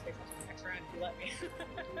out next round if you let me.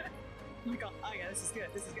 Like, oh yeah, this is good.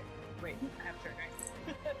 Wait, I have a turn, right?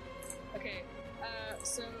 Okay,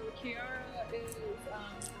 so Kiara is going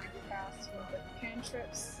to cast one of the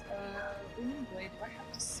cantrips. Booming Blade, do I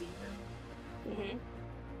have to see them? Mm-hmm.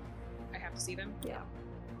 I have to see them? Yeah.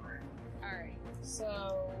 Alright,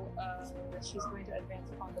 so she's going to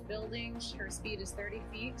advance upon the building. Her speed is 30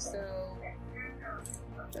 feet, so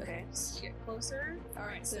Okay. get closer.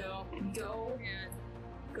 Alright, so go. And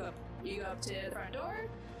Go up. You go up to the front door.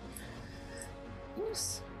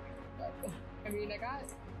 Oops. I mean, I got.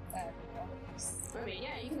 I mean,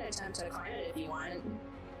 yeah, you can attempt to climb it if you want.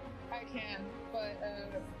 I can, but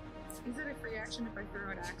is it a free action if I throw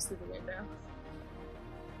an axe through the window?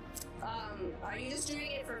 Are you just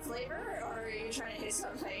doing it for flavor, or are you trying to hit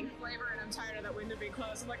something? Flavor, and I'm tired of that window being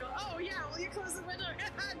closed. I'm like, oh yeah, will you close the window?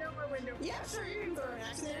 No more window. Yeah, sure, you can throw an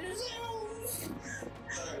accident in his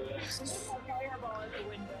Fireball at the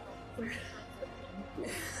window.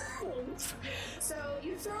 So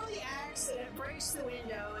you throw the axe and it breaks the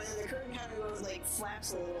window, and then the curtain kind of goes like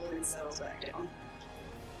flaps a little and settles back down.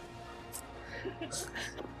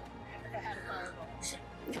 I had a fireball.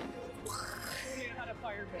 I had a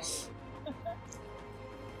fireball.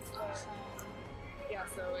 But, yeah,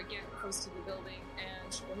 so I get close to the building,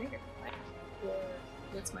 and should I make it climb? Or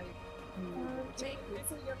what's my...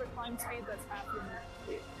 Basically, you have a climb speed that's half your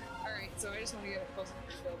move. Alright, so I just want to get close enough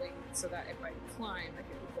to the building so that if I climb, I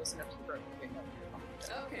can be close enough to the broken window.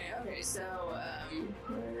 Okay, so,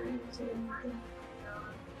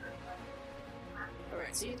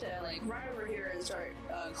 alright, so you have to, like, run over here and start,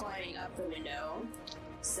 climbing up the window.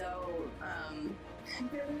 So,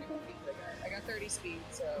 I got 30 speed,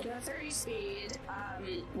 so... you got 30 speed,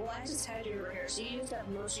 well, I just had you over here, so you used up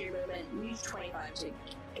most of your movement. You used 25 to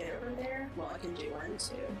get over there. Well, I can do 1,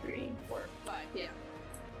 2, 3, 4, 5, yeah.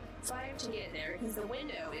 5 to get there, because the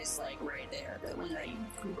window is, like, right there, the one that you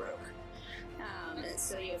broke.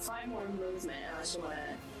 So you have 5 more movement, unless you want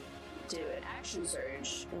to do an action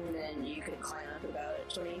surge, and then you could climb up about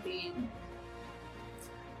 20 feet.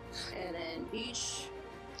 And then each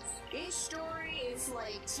story is,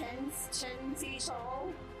 like, 10 feet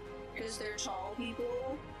tall, because they're tall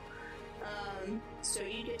people. So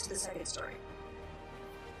you get to the second story.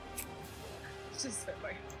 Just so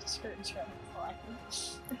I can try to climb. I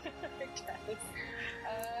guess.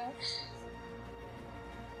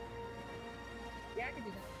 Yeah, I can do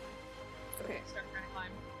that. Okay. Start trying to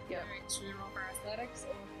climb. Yep. Alright, should we roll for athletics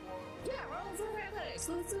or for... Yeah, roll for athletics.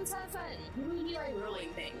 Let's have fun. We like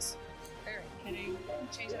rolling things. Alright, can I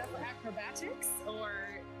change it up for acrobatics or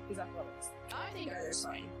is athletics? I think either's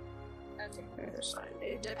fine. Okay. Either's fine.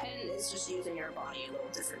 It depends. It's just using your body a little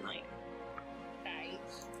differently.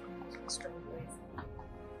 Nice. Strong blades.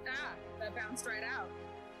 Ah, that bounced right out.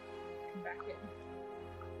 Come back in.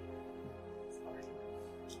 Sorry.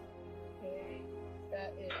 Okay,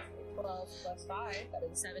 that is a 12 plus 5. That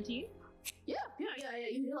is 17. Yeah. You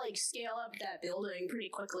can like scale up that building pretty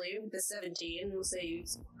quickly with the 17. We'll say you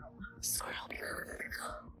squirrel.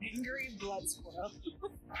 Angry blood squirrel.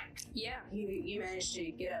 Yeah, you managed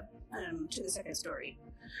to get up to the second story.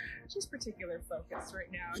 She's particular focused right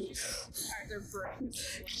now. Either brain.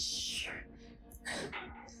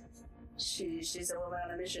 She's all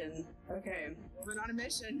on a mission. Okay. Woman on a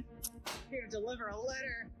mission. Here to deliver a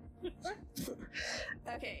letter.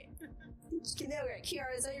 Okay.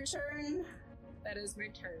 Kiara, is that your turn? That is my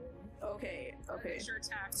turn. Okay. Sure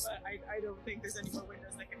attack, but I don't think there's any more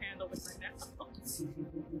windows I can handle this right now.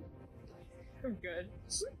 I'm good.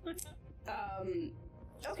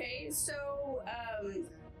 Okay, so,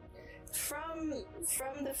 from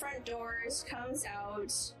the front doors comes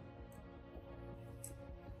out,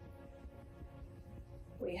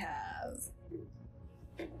 we have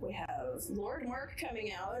Lord Mark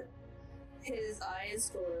coming out. His eyes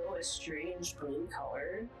glow a strange blue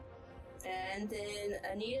color. And then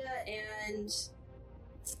Anita and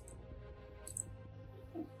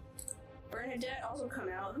Bernadette also come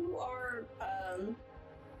out, who are,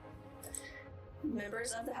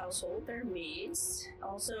 members of the household, their maids.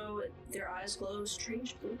 Also, their eyes glow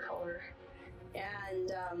strange blue color.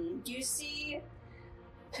 And you see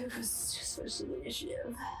who's just switched to the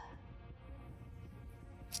initiative.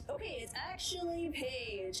 Okay, it's actually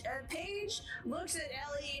Paige. Paige looks at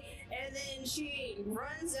Ellie and then she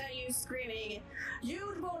runs at you screaming,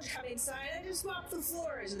 "You won't come inside, I just mopped the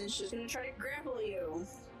floors," and then she's gonna try to grapple you.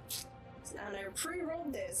 And I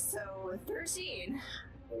pre-rolled this, so 13.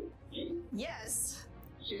 Yes,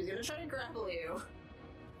 she's gonna try to grapple you.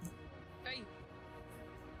 Hey,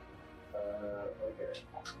 Okay.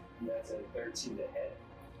 That's a 13 to hit.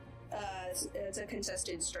 It's a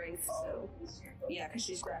contested strength, so yeah, because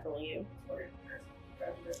she's grappling you. Okay.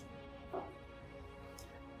 Gotcha.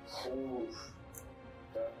 Oof.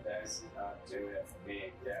 That dice is not doing it for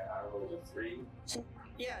me. Yeah, I rolled a 3.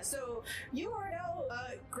 Yeah, so you are now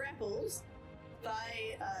grappled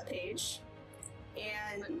by Paige,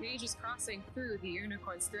 and but Paige is crossing through the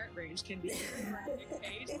unicorn's threat range can be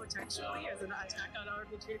Paige potentially as an attack on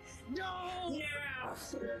opportunity. No! yeah.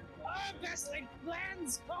 Best like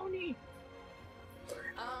plans, pony!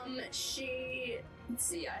 She, let's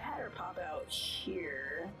see, I had her pop out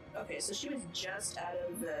here. Okay, so she was just out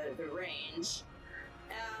of the range.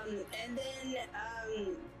 And then,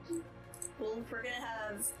 well, we're gonna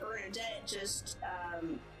have Bernadette just,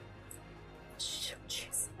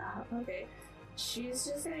 okay. She's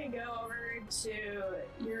just gonna go over to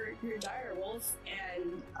your dire wolf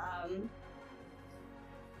and,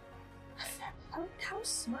 how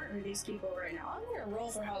smart are these people right now? I'm gonna roll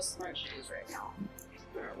for how smart she is right now. I'm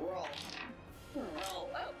gonna roll. Oh.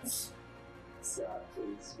 Stop,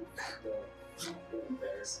 please. Don't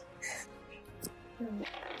embarrass. There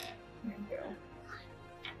you go.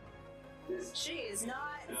 She is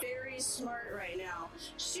not very smart right now.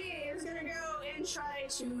 She is gonna go and try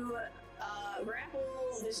to grapple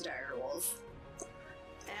this dire wolf.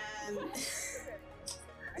 And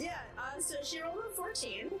yeah, so she rolled a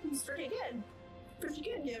 14. It's pretty good. Pretty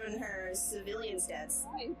good given her civilian stats.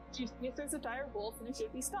 Fine. If there's a dire wolf, and it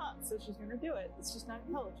should be stopped, so she's gonna do it. It's just not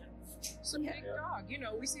intelligent. It's a big dog, you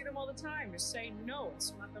know, we see them all the time. Just say no and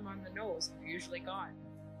slap them on the nose. They're usually gone.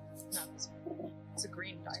 No, it's a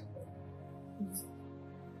green dire wolf.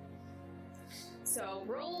 So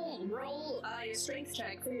roll your strength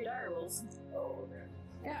check for your dire wolf. Oh, okay.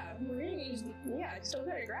 Yeah, we're gonna use, still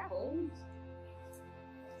gotta grapple.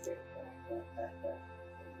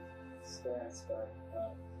 Stats back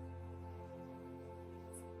up.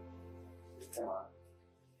 Come on.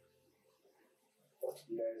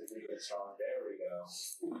 You guys are pretty strong. There we go.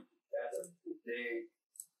 That's a big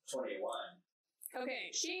 21.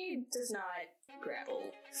 Okay, she does not grapple.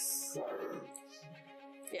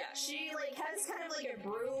 Yeah, she like has kind of like a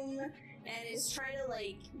broom and is trying to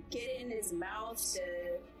like get in his mouth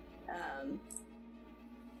to I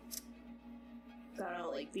don't know,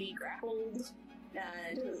 like be grappled.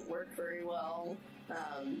 It doesn't work very well.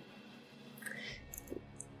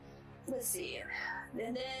 Let's see.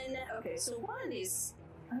 And then okay, so one of these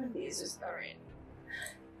is alright.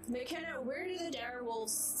 McKenna, where do the dire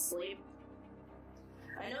wolves sleep?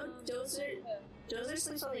 I know Dozer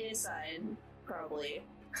sleeps on the inside, probably.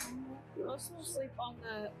 Most of them sleep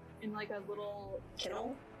in like a little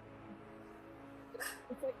Kennel?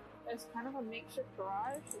 it's kind of a makeshift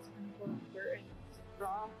garage. It's kind of a dirt and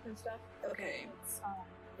straw and stuff. Okay. It's,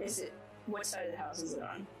 Is it, what side of the house is it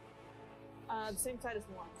on? the same side as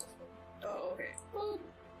the one. Oh, okay. Boop.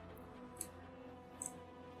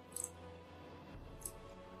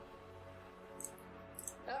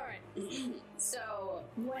 Alright. So,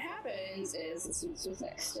 what happens is, let's see what's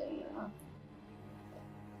next in,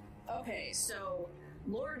 okay, so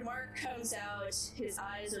Lord Mark comes out, his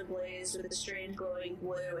eyes are blazed with a strange glowing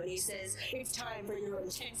blue, and he says, "It's time for your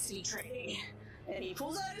intensity training." And he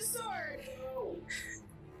pulls out his sword.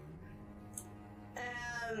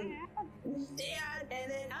 Yeah,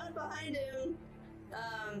 and then out behind him,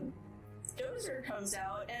 Dozer comes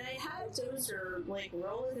out, and I have Dozer like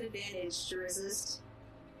roll with advantage to resist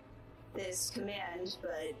this command,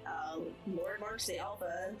 but Lord Mark's the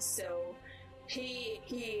alpha, so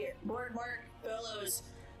Lord Mark bellows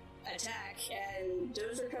attack, and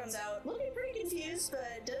Dozer comes out looking pretty confused,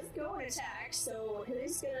 but does go and attack, so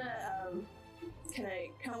he's gonna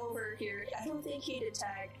come over here. I don't think he'd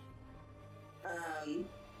attack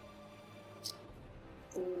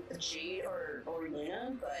Jade or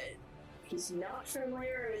Luna, but he's not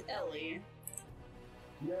familiar with Ellie.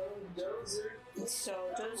 No, Dozer.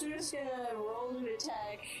 So Dozer's gonna roll to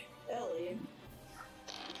attack Ellie.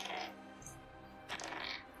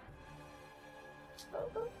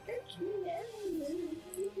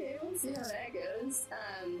 Okay, we'll see how that goes.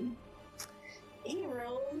 He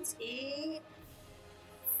rolled a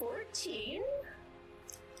 14.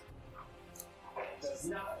 Does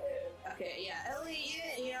not hit. Okay, yeah, Ellie,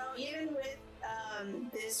 you know, even with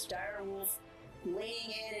this dire wolf laying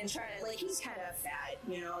in and trying to, like, he's kind of fat,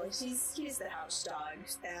 you know, like, he's the house dog,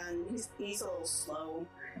 and he's a little slow,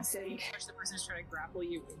 so you Push the person who's trying to grapple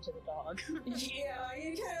you into the dog. yeah,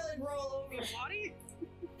 you kind of like roll over, Your body?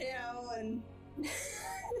 you know, and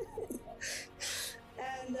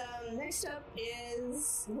and next up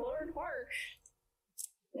is Lord Mark,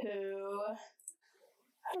 who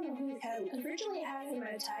I don't know who had originally had him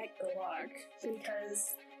attack the lock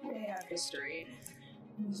because they have history,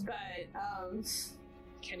 but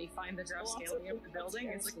Can he find the drop Lots of scaling of the people building?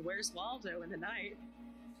 It's upstairs. like, where's Waldo in the night?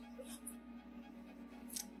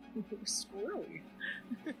 Squirrely.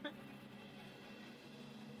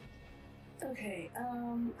 okay,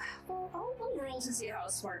 well, I'll roll to see how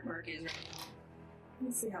smart Mark is.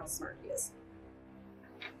 Let's see how smart he is.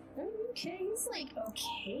 Okay, he's like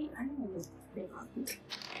okay. I don't know. Hang on.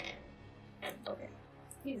 Okay,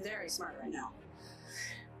 he's very smart right now.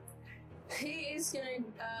 He is gonna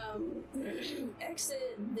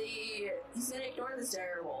exit the. He's gonna ignore this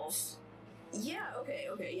dire wolf. Yeah. Okay.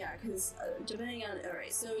 Yeah. Because depending on. All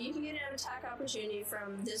right. So you can get an attack opportunity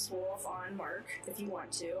from this wolf on Mark if you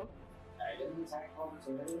want to. I didn't attack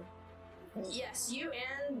opportunity. Yes, you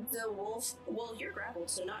and the wolf. Well, you're grappled,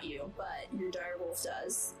 so not you, but your dire wolf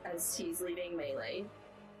does as he's leaving melee.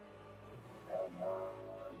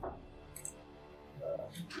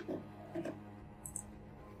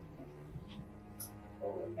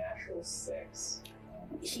 Oh, a natural 6.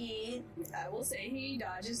 He, I will say, he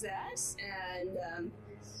dodges that, and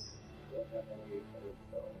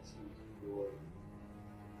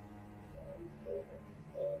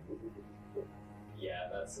Yeah,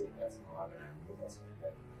 that's it. That's an 11. That's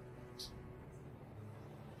okay.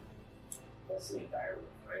 That's the entire room,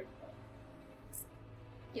 right?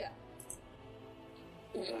 yeah.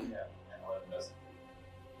 Yeah, and 11 doesn't.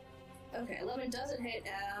 Okay, 11 doesn't hit,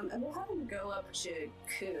 and we'll have him go up to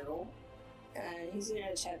Ku, and he's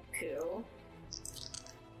gonna attack Ku.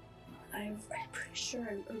 I'm pretty sure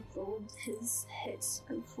I rolled his hits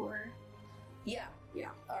before. Yeah.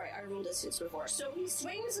 Alright, I rolled his hits before. So he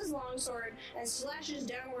swings his longsword and slashes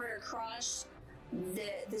downward across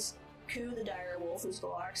this Ku, the dire wolf, who's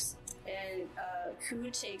blocks, and Ku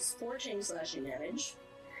takes 14 slashing damage.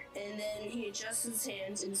 And then he adjusts his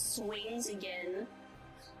hands and swings again.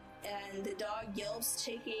 And the dog yelps,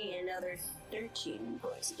 taking another 13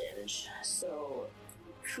 points of damage. So,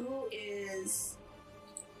 Ku is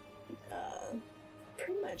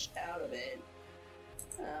pretty much out of it.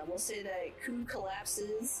 We'll say that Ku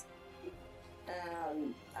collapses.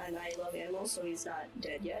 And I love animals, so he's not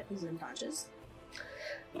dead yet. He's unconscious.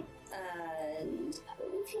 And I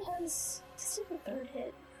believe he has. Does he have a third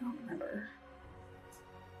hit? I don't remember.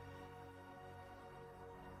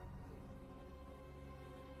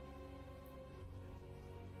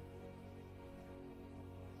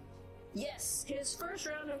 Yes, his first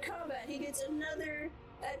round of combat, he gets another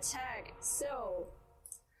attack. So,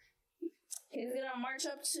 he's gonna march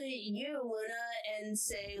up to you, Luna, and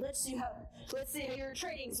say, let's see how your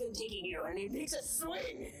training's been taking you. And he takes a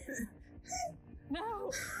swing.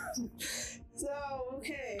 No! So,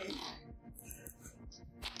 okay.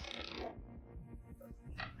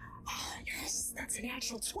 Ah, yes, that's an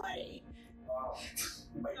actual 20. Wow.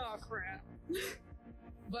 Oh, crap.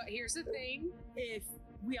 But here's the thing. If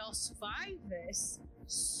we all survive this,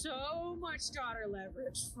 so much daughter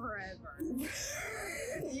leverage forever.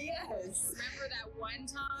 Yes. Remember that one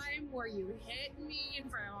time where you hit me in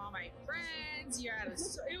front of all my friends? You had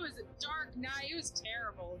it was a dark night. It was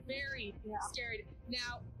terrible. Very scary.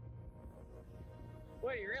 Now,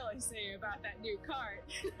 what do you really say about that new cart?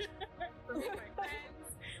 For me and my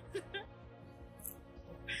friends.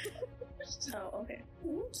 Oh, okay.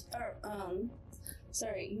 Oops.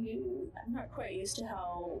 Sorry, I'm not quite used to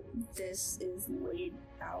how this is laid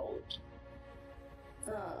out.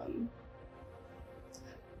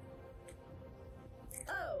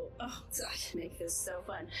 Oh, God, make this so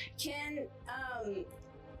fun. Can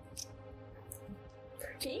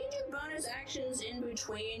you do bonus actions in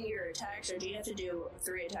between your attacks, or do you have to do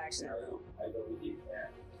 3 attacks in a row? I believe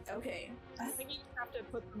that. Okay. I think you have to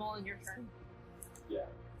put them all in your turn. Yeah.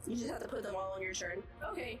 You just have to put them all on your turn.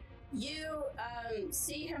 Okay. You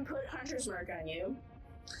see him put Hunter's Mark on you,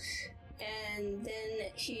 and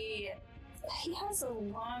then he has a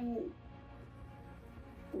long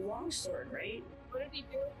sword, right? What did he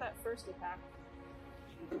do with that first attack?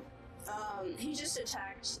 He just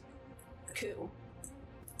attacked Ku.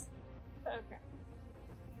 Okay.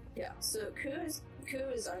 Yeah. So Ku is Ku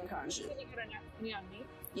is unconscious. Did he get a nat 20 on me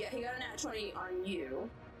Yeah, he got a nat 20 on you.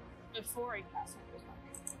 before I cast Hunter's Mark?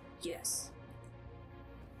 Yes.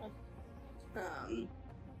 Okay.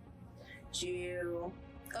 Do you...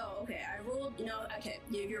 Oh, okay, I rolled... No, okay,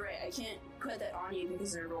 you're right. I can't put that on you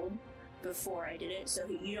because I rolled before I did it, so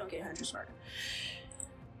you don't get Hunter's Mark.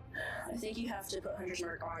 I think you have to put Hunter's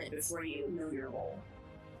Mark on it before you know your roll.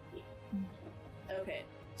 Okay.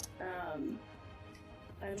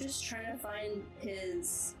 I'm just trying to find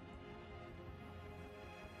his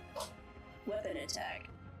weapon attack.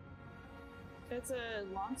 It's a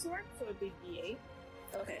longsword, so it'd be D8.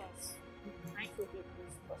 Okay. Plus strength with it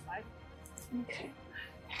is plus 5. Okay.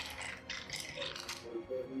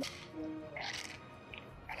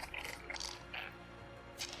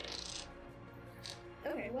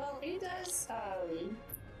 Okay, well, he does,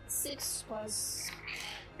 6 plus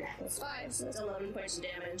 5, so that's 11 points of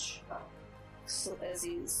damage. So as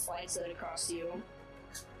he slides it across you.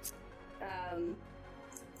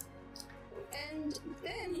 And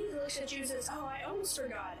then he looks at you and says, "Oh, I almost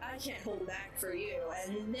forgot. I can't hold back for you."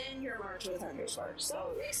 And then you're marked with Hunter's Mark.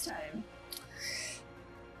 So next time.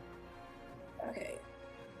 Okay.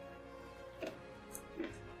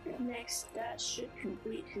 Next, that should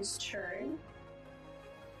complete his turn.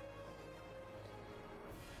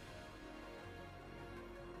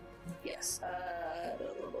 Yes.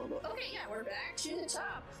 Okay, yeah, we're back to the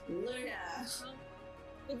top. Luna.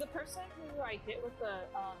 Did the person who I hit with the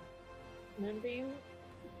moonbeam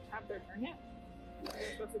have their turn yet? Or are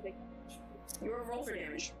they supposed to take damage? Your roll for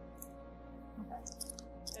damage. Okay.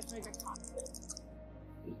 Let's make a con save.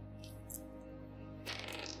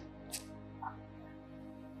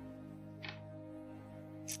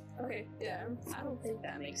 Okay, yeah, I don't think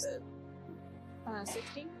that makes it.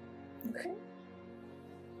 16? Okay.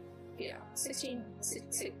 Yeah, 16.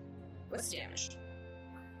 What's the damage?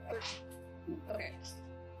 13. Okay.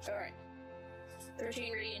 Alright.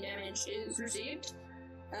 13 radiant damage is received.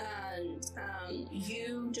 And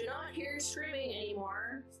you do not hear screaming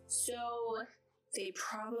anymore, so they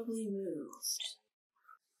probably moved.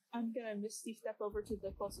 I'm gonna Misty step over to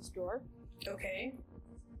the closest door. Okay.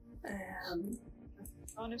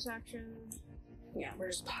 Bonus action. Yeah,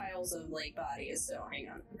 there's piles of like bodies, so hang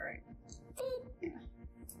on. Alright. Boop.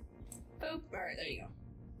 Boop. Alright, there you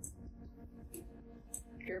go.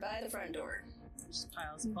 You're by the front door. Just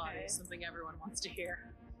piles of bodies, something everyone wants to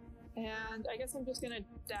hear. And I guess I'm just gonna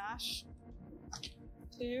dash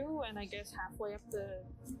 2 and I guess halfway up the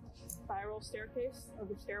spiral staircase, or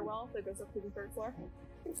the stairwell that goes up to the 3rd floor.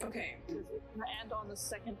 Okay. And on the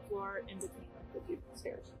 2nd floor in between the 2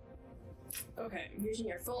 stairs. Okay. Using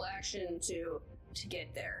your full action to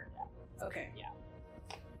get there. Okay. Yeah.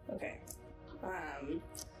 Okay.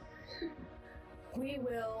 We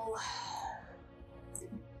will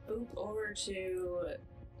boop over to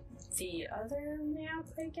the other map,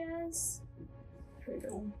 I guess. Here we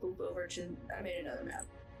go. Boop over to... I made another map.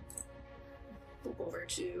 Boop over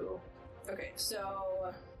to... Okay,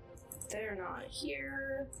 so... They're not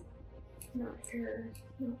here. Not here.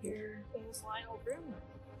 Not here. In this Lionel room.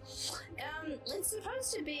 It's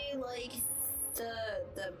supposed to be like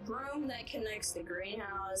the room that connects the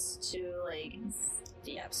greenhouse to like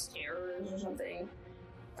the upstairs or something.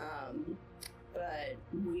 But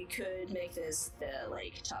we could make this the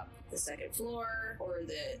like top, the 2nd floor, or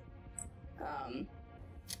the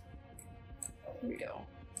here we go,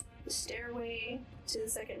 the stairway to the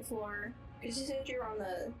 2nd floor. Because you said you're on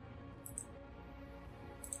the.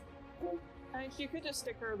 You could just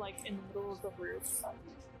stick her like in the middle of the roof.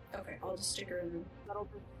 Okay, I'll just stick her in. That'll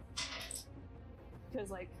be. Because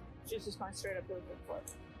like she's just going straight up to the 3rd floor.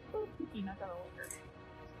 Boop. You're not gonna look her.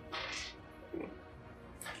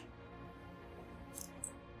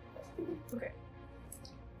 Okay.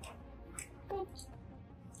 Boop.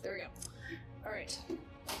 There we go. Alright.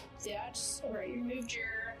 That's alright. You moved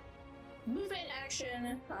your movement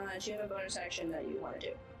action. Do you have a bonus action that you want to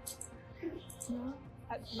do?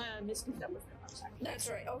 My Misty step was my bonus action. That's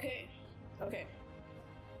right. Okay. Okay.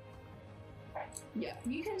 Yeah,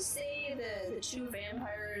 you can see the 2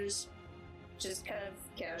 vampires just kind of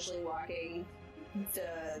casually walking.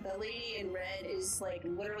 The lady in red is like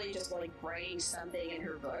literally just like writing something in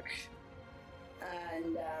her book,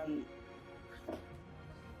 and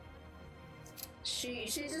she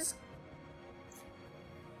just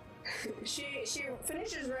she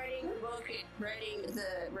finishes writing her book, writing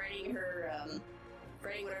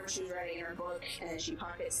whatever she was writing in her book, and she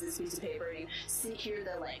pockets this piece of paper, and you hear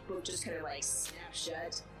the like book just kind of like snap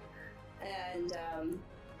shut, and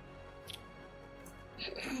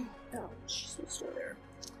oh, she's still there.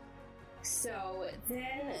 So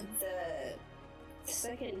then the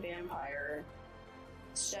 2nd vampire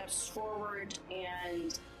steps forward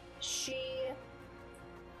and she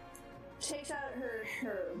takes out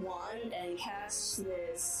her wand and casts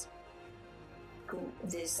this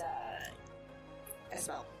a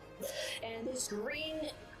spell. And this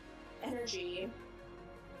green energy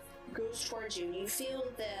goes towards you, and you feel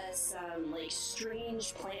this like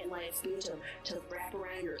strange plant life begin to wrap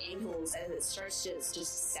around your ankles as it starts to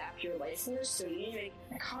just sap your life force. So you need to make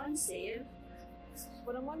a con save.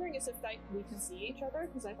 What I'm wondering is if we can see each other,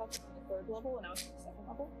 because I thought they were the 3rd level and I was the 2nd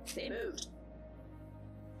level. They moved.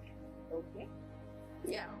 Okay.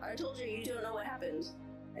 Yeah, I told you you don't know what happened,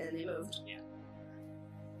 and then they moved. Yeah.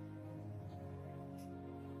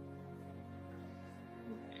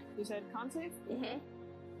 You said con save? Mm-hmm.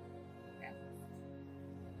 Okay.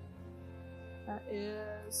 That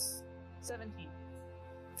is 17.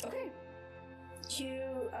 Okay.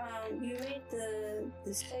 You made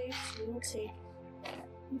the save. You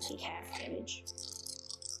take half damage.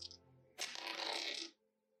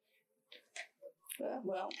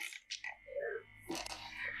 Well.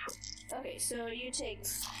 Okay, so you take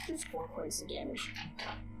just 4 points of damage.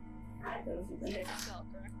 Spell,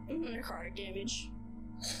 correct? Necrotic damage.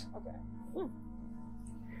 Okay.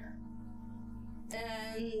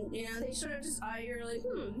 And, they sort of just eye you like,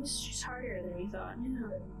 she's harder than we thought,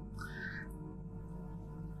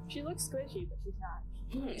 She looks squishy, but she's not.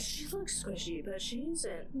 She looks squishy, but she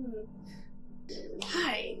isn't.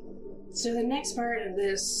 Hi. So the next part of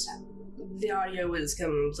this, the audio was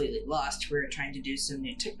completely lost. We were trying to do some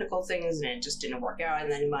new technical things, and it just didn't work out,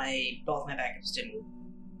 and then both my backups didn't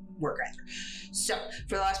work either. So,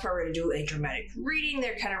 for the last part, we're going to do a dramatic reading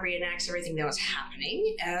that kind of reenacts everything that was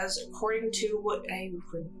happening, as according to what I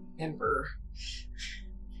remember.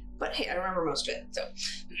 But hey, I remember most of it. So,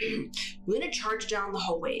 Luna charged down the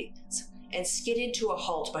hallway and skidded to a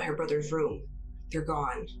halt by her brother's room. They're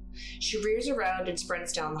gone. She rears around and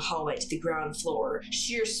sprints down the hallway to the ground floor,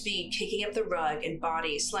 sheer speed kicking up the rug and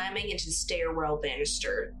body slamming into the stairwell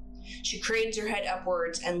banister. She cranes her head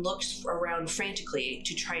upwards and looks around frantically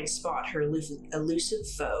to try and spot her elusive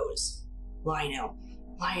foes. Lionel,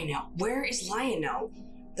 where is Lionel?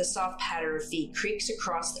 The soft patter of feet creaks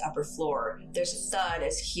across the upper floor. There's a thud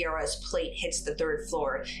as Kiara's plate hits the 3rd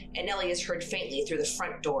floor, and Ellie is heard faintly through the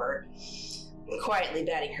front door, quietly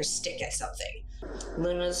batting her stick at something.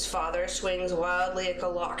 Luna's father swings wildly at a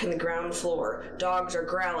lock in the ground floor. Dogs are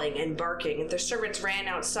growling and barking. The servants ran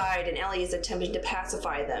outside, and Ellie is attempting to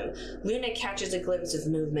pacify them. Luna catches a glimpse of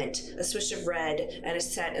movement, a swish of red, and a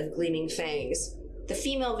set of gleaming fangs. The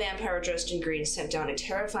female vampire dressed in green sent down a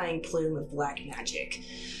terrifying plume of black magic.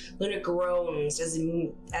 Luna groans as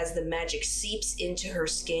the magic seeps into her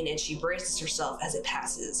skin, and she braces herself as it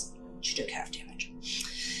passes. She took half damage.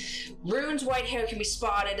 Rune's white hair can be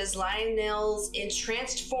spotted as Lionel's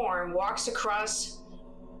entranced form walks across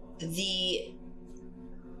the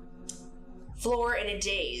floor in a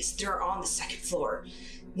daze. They're on the 2nd floor.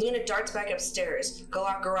 Luna darts back upstairs.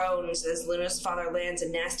 Galak groans as Luna's father lands a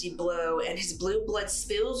nasty blow, and his blue blood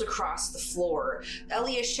spills across the floor.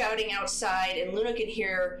 Ellie is shouting outside, and Luna can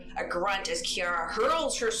hear a grunt as Kiara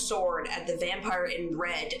hurls her sword at the vampire in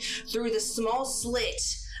red through the small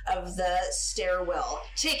slit of the stairwell.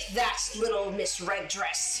 Take that, little Miss Red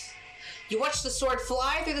Dress. You watch the sword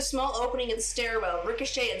fly through the small opening of the stairwell,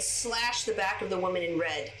 ricochet and slash the back of the woman in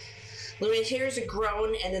red. Luna hears a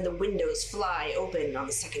groan, and then the windows fly open on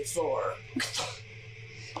the 2nd floor.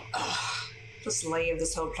 The smell of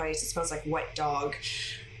this whole place, it smells like wet dog.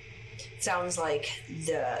 It sounds like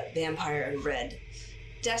the vampire in red.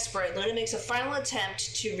 Desperate, Luna makes a final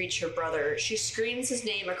attempt to reach her brother. She screams his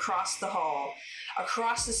name across the hall,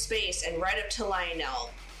 across the space, and right up to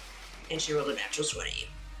Lionel. And she rolled a natural 20.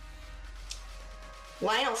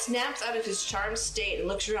 Lionel snaps out of his charmed state and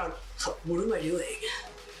looks around. What am I doing?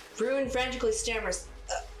 Rune frantically stammers,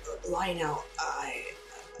 Lionel,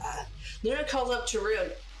 Luna calls up to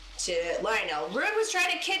Lionel. Rune was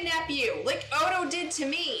trying to kidnap you, like Odo did to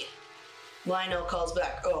me. Lionel calls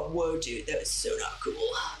back, oh, whoa, dude, that was so not cool.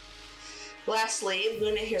 Lastly,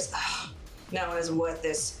 Luna hears, no one is worth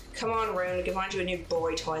this. Come on, Rune, give on to a new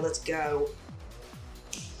boy toy, let's go.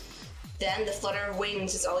 Then the flutter of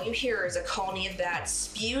wings is all you hear as a colony of bats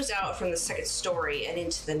spews out from the 2nd story and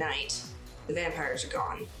into the night. The vampires are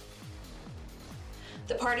gone.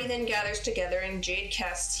 The party then gathers together and Jade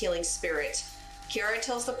casts Healing Spirit. Kiara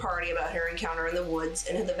tells the party about her encounter in the woods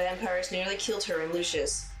and how the vampires nearly killed her and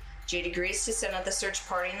Lucius. Jade agrees to send out the search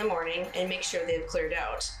party in the morning and make sure they have cleared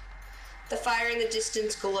out. The fire in the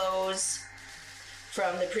distance glows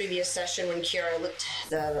from the previous session when Kiara lit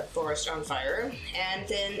the forest on fire, and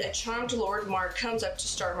then a charmed Lord Mark comes up to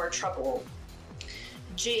start more trouble.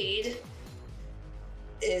 Jade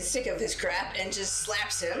is sick of his crap and just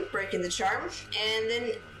slaps him, breaking the charm. And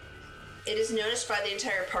then it is noticed by the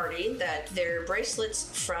entire party that their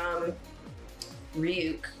bracelets from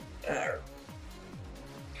Ryuk,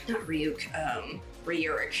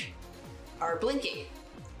 Ryurik, are blinking.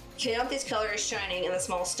 Kaanthi's color is shining in the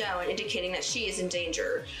small stone, indicating that she is in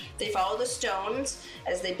danger. They follow the stones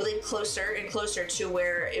as they blink closer and closer to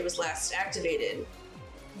where it was last activated.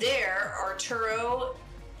 There, Arturo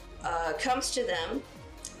comes to them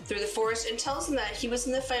through the forest and tells them that he was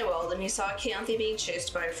in the Feywild and he saw Kaanthi being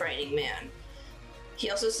chased by a frightening man.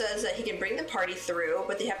 He also says that he can bring the party through,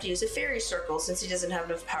 but they have to use a fairy circle since he doesn't have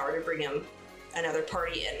enough power to bring him another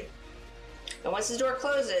party in. And once the door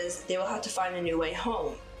closes, they will have to find a new way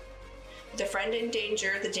home. With a friend in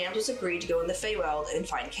danger, the damsels agree to go in the Feywild and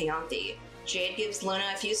find Kaanthi. Jade gives Luna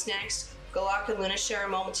a few snacks. Galak and Luna share a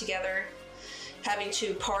moment together, having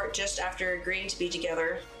to part just after agreeing to be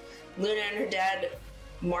together. Luna and her dad,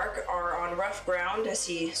 Mark, are on rough ground as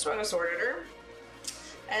he swung a sword at her.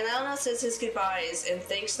 And Elna says his goodbyes and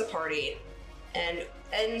thanks the party, and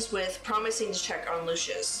ends with promising to check on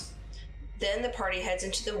Lucius. Then the party heads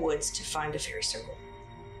into the woods to find a fairy circle.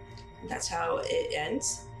 And that's how it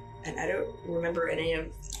ends. And I don't remember any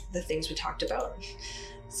of the things we talked about.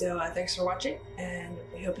 So thanks for watching, and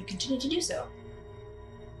we hope you continue to do so.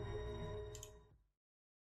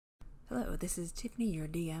 Hello, this is Tiffany, your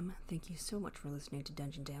DM. Thank you so much for listening to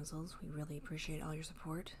Dungeon Damsels. We really appreciate all your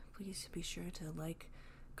support. Please be sure to like,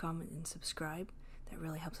 comment, and subscribe. That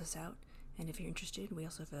really helps us out. And if you're interested, we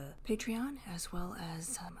also have a Patreon as well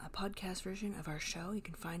as a podcast version of our show. You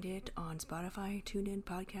can find it on Spotify, TuneIn,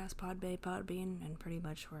 Podcast, Podbay, Podbean, and pretty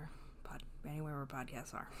much anywhere where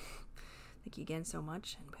podcasts are. Thank you again so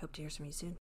much, and we hope to hear from you soon.